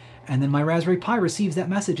Pi. And then my Raspberry Pi receives that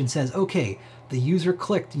message and says, okay, the user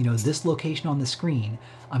clicked, you know, this location on the screen.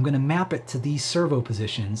 I'm going to map it to these servo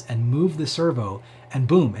positions and move the servo, and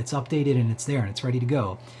boom, it's updated and it's there and it's ready to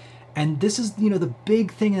go. And this is, you know, the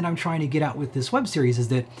big thing that I'm trying to get at with this web series is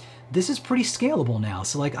that this is pretty scalable now.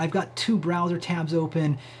 So like I've got 2 browser tabs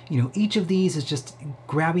open, you know, each of these is just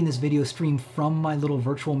grabbing this video stream from my little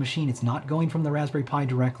virtual machine. It's not going from the Raspberry Pi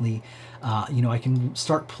directly. You know, I can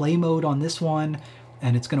start play mode on this one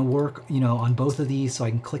and it's going to work, you know, on both of these. So I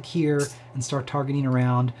can click here and start targeting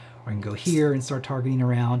around, or I can go here and start targeting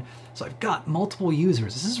around. So I've got multiple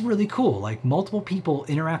users. This is really cool, like multiple people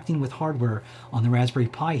interacting with hardware on the Raspberry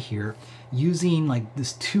Pi here using like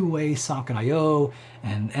this 2-way Socket.io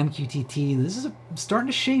and MQTT. This is starting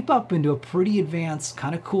to shape up into a pretty advanced,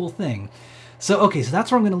 kind of cool thing. So, okay, so that's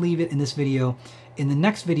where I'm going to leave it in this video. In the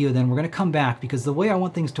next video, then, we're going to come back because the way I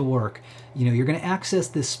want things to work, you know, you're going to access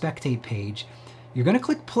this spectate page. You're going to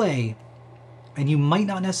click play, and you might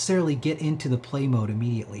not necessarily get into the play mode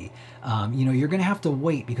immediately. You know, you're going to have to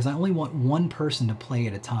wait because I only want one person to play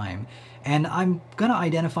at a time. And I'm going to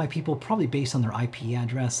identify people probably based on their IP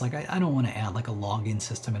address. Like, I don't want to add like a login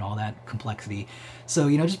system and all that complexity. So,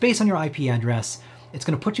 you know, just based on your IP address, it's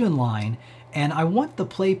going to put you in line. And I want the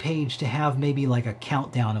play page to have maybe like a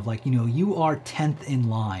countdown of like, you know, you are 10th in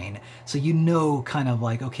line. So you know kind of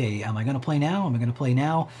like, okay, am I going to play now? Am I going to play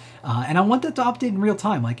now? And I want that to update in real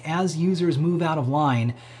time. Like as users move out of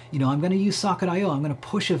line, you know, I'm going to use Socket.io. I'm going to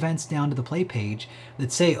push events down to the play page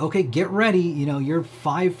that say, okay, get ready. You know, you're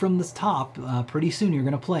 5 from the top. Pretty soon you're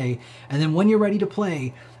going to play. And then when you're ready to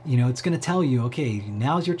play, you know, it's going to tell you, okay,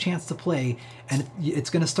 now's your chance to play. And it's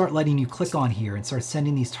going to start letting you click on here and start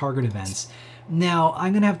sending these target events. Now,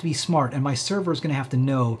 I'm going to have to be smart, and my server is going to have to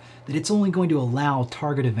know that it's only going to allow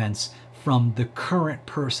target events from the current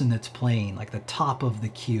person that's playing, like the top of the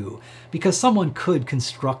queue, because someone could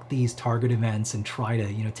construct these target events and try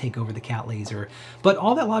to, you know, take over the cat laser. But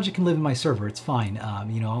all that logic can live in my server. It's fine.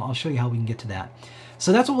 You know, I'll show you how we can get to that.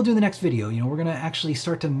 So that's what we'll do in the next video. You know, we're going to actually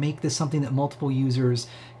start to make this something that multiple users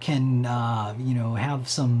can, you know, have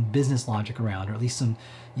some business logic around, or at least some,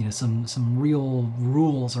 you know, some real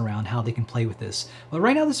rules around how they can play with this. But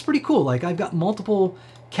right now, this is pretty cool. Like I've got multiple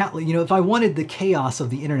cat, you know, if I wanted the chaos of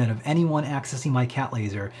the internet of anyone accessing my cat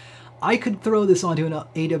laser, I could throw this onto an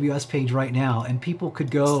AWS page right now, and people could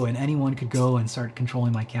go, and anyone could go and start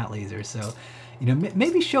controlling my cat laser. So, you know,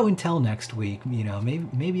 maybe show and tell next week. You know,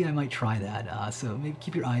 maybe I might try that. So maybe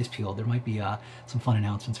keep your eyes peeled. There might be some fun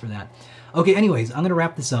announcements for that. Okay, anyways, I'm going to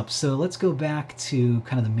wrap this up. So let's go back to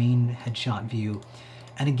kind of the main headshot view.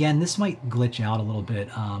 And again, this might glitch out a little bit.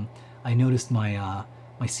 I noticed my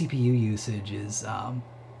my CPU usage is,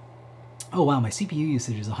 oh wow, my CPU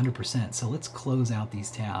usage is 100%. So let's close out these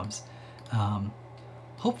tabs.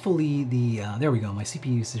 Hopefully there we go, my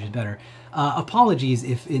CPU usage is better. Apologies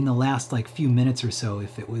if in the last like few minutes or so,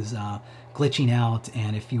 if it was glitching out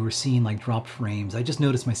and if you were seeing like dropped frames. I just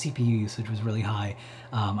noticed my CPU usage was really high.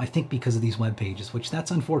 I think because of these web pages, which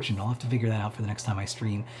that's unfortunate. I'll have to figure that out for the next time I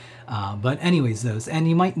stream. But anyways, those, and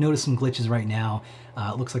you might notice some glitches right now.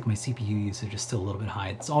 It looks like my CPU usage is still a little bit high.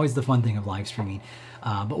 It's always the fun thing of live streaming.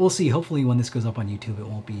 But we'll see. Hopefully when this goes up on YouTube, it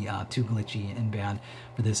won't be too glitchy and bad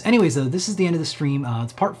for this. Anyways, though, this is the end of the stream.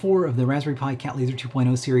 It's part 4 of the Raspberry Pi Cat Laser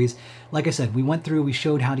 2.0 series. Like I said, we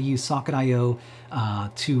showed how to use Socket.io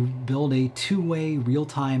to build a 2-way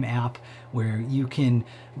real-time app where you can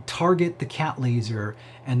target the cat laser.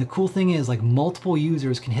 And the cool thing is, like, multiple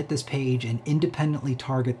users can hit this page and independently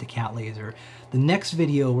target the cat laser. The next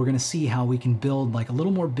video, we're going to see how we can build like a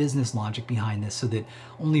little more business logic behind this so that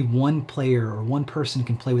only one player or one person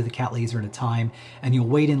can play with the cat laser at a time, and you'll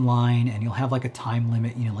wait in line and you'll have like a time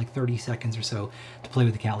limit, you know, like 30 seconds or so to play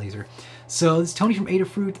with the cat laser. So this is Tony from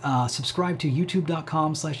Adafruit. Subscribe to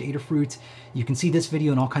youtube.com/Adafruit. You can see this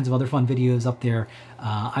video and all kinds of other fun videos up there.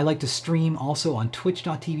 I like to stream stream also on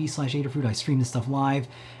twitch.tv/Adafruit. I stream this stuff live,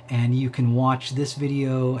 and you can watch this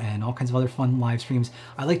video and all kinds of other fun live streams.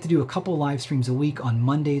 I like to do a couple live streams a week. On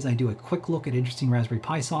Mondays, I do a quick look at interesting Raspberry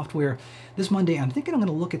Pi software. This Monday, I'm thinking I'm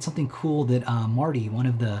going to look at something cool that Marty, one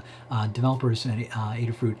of the developers at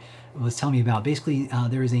Adafruit, was telling me about. Basically,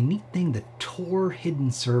 there is a neat thing, the Tor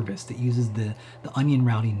hidden service that uses the Onion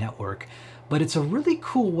routing network. But it's a really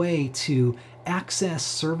cool way to access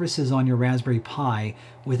services on your Raspberry Pi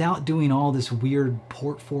without doing all this weird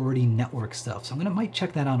port forwarding network stuff. So might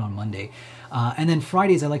check that out on Monday. And then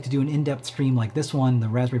Fridays I like to do an in-depth stream like this one, the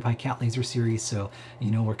Raspberry Pi Cat Laser series. So,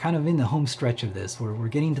 you know, we're kind of in the home stretch of this. We're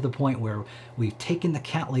getting to the point where we've taken the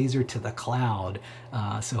Cat Laser to the cloud.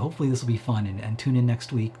 So hopefully this will be fun, and tune in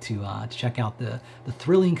next week to check out the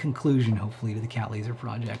thrilling conclusion, hopefully, to the Cat Laser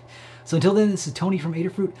project. So until then, this is Tony from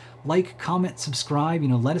Adafruit. Like, comment, subscribe, you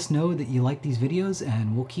know, let us know that you like these videos,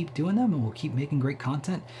 and we'll keep doing them, and we'll keep making great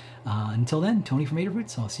content. Until then, Tony from Adafruit,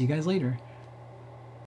 so I'll see you guys later.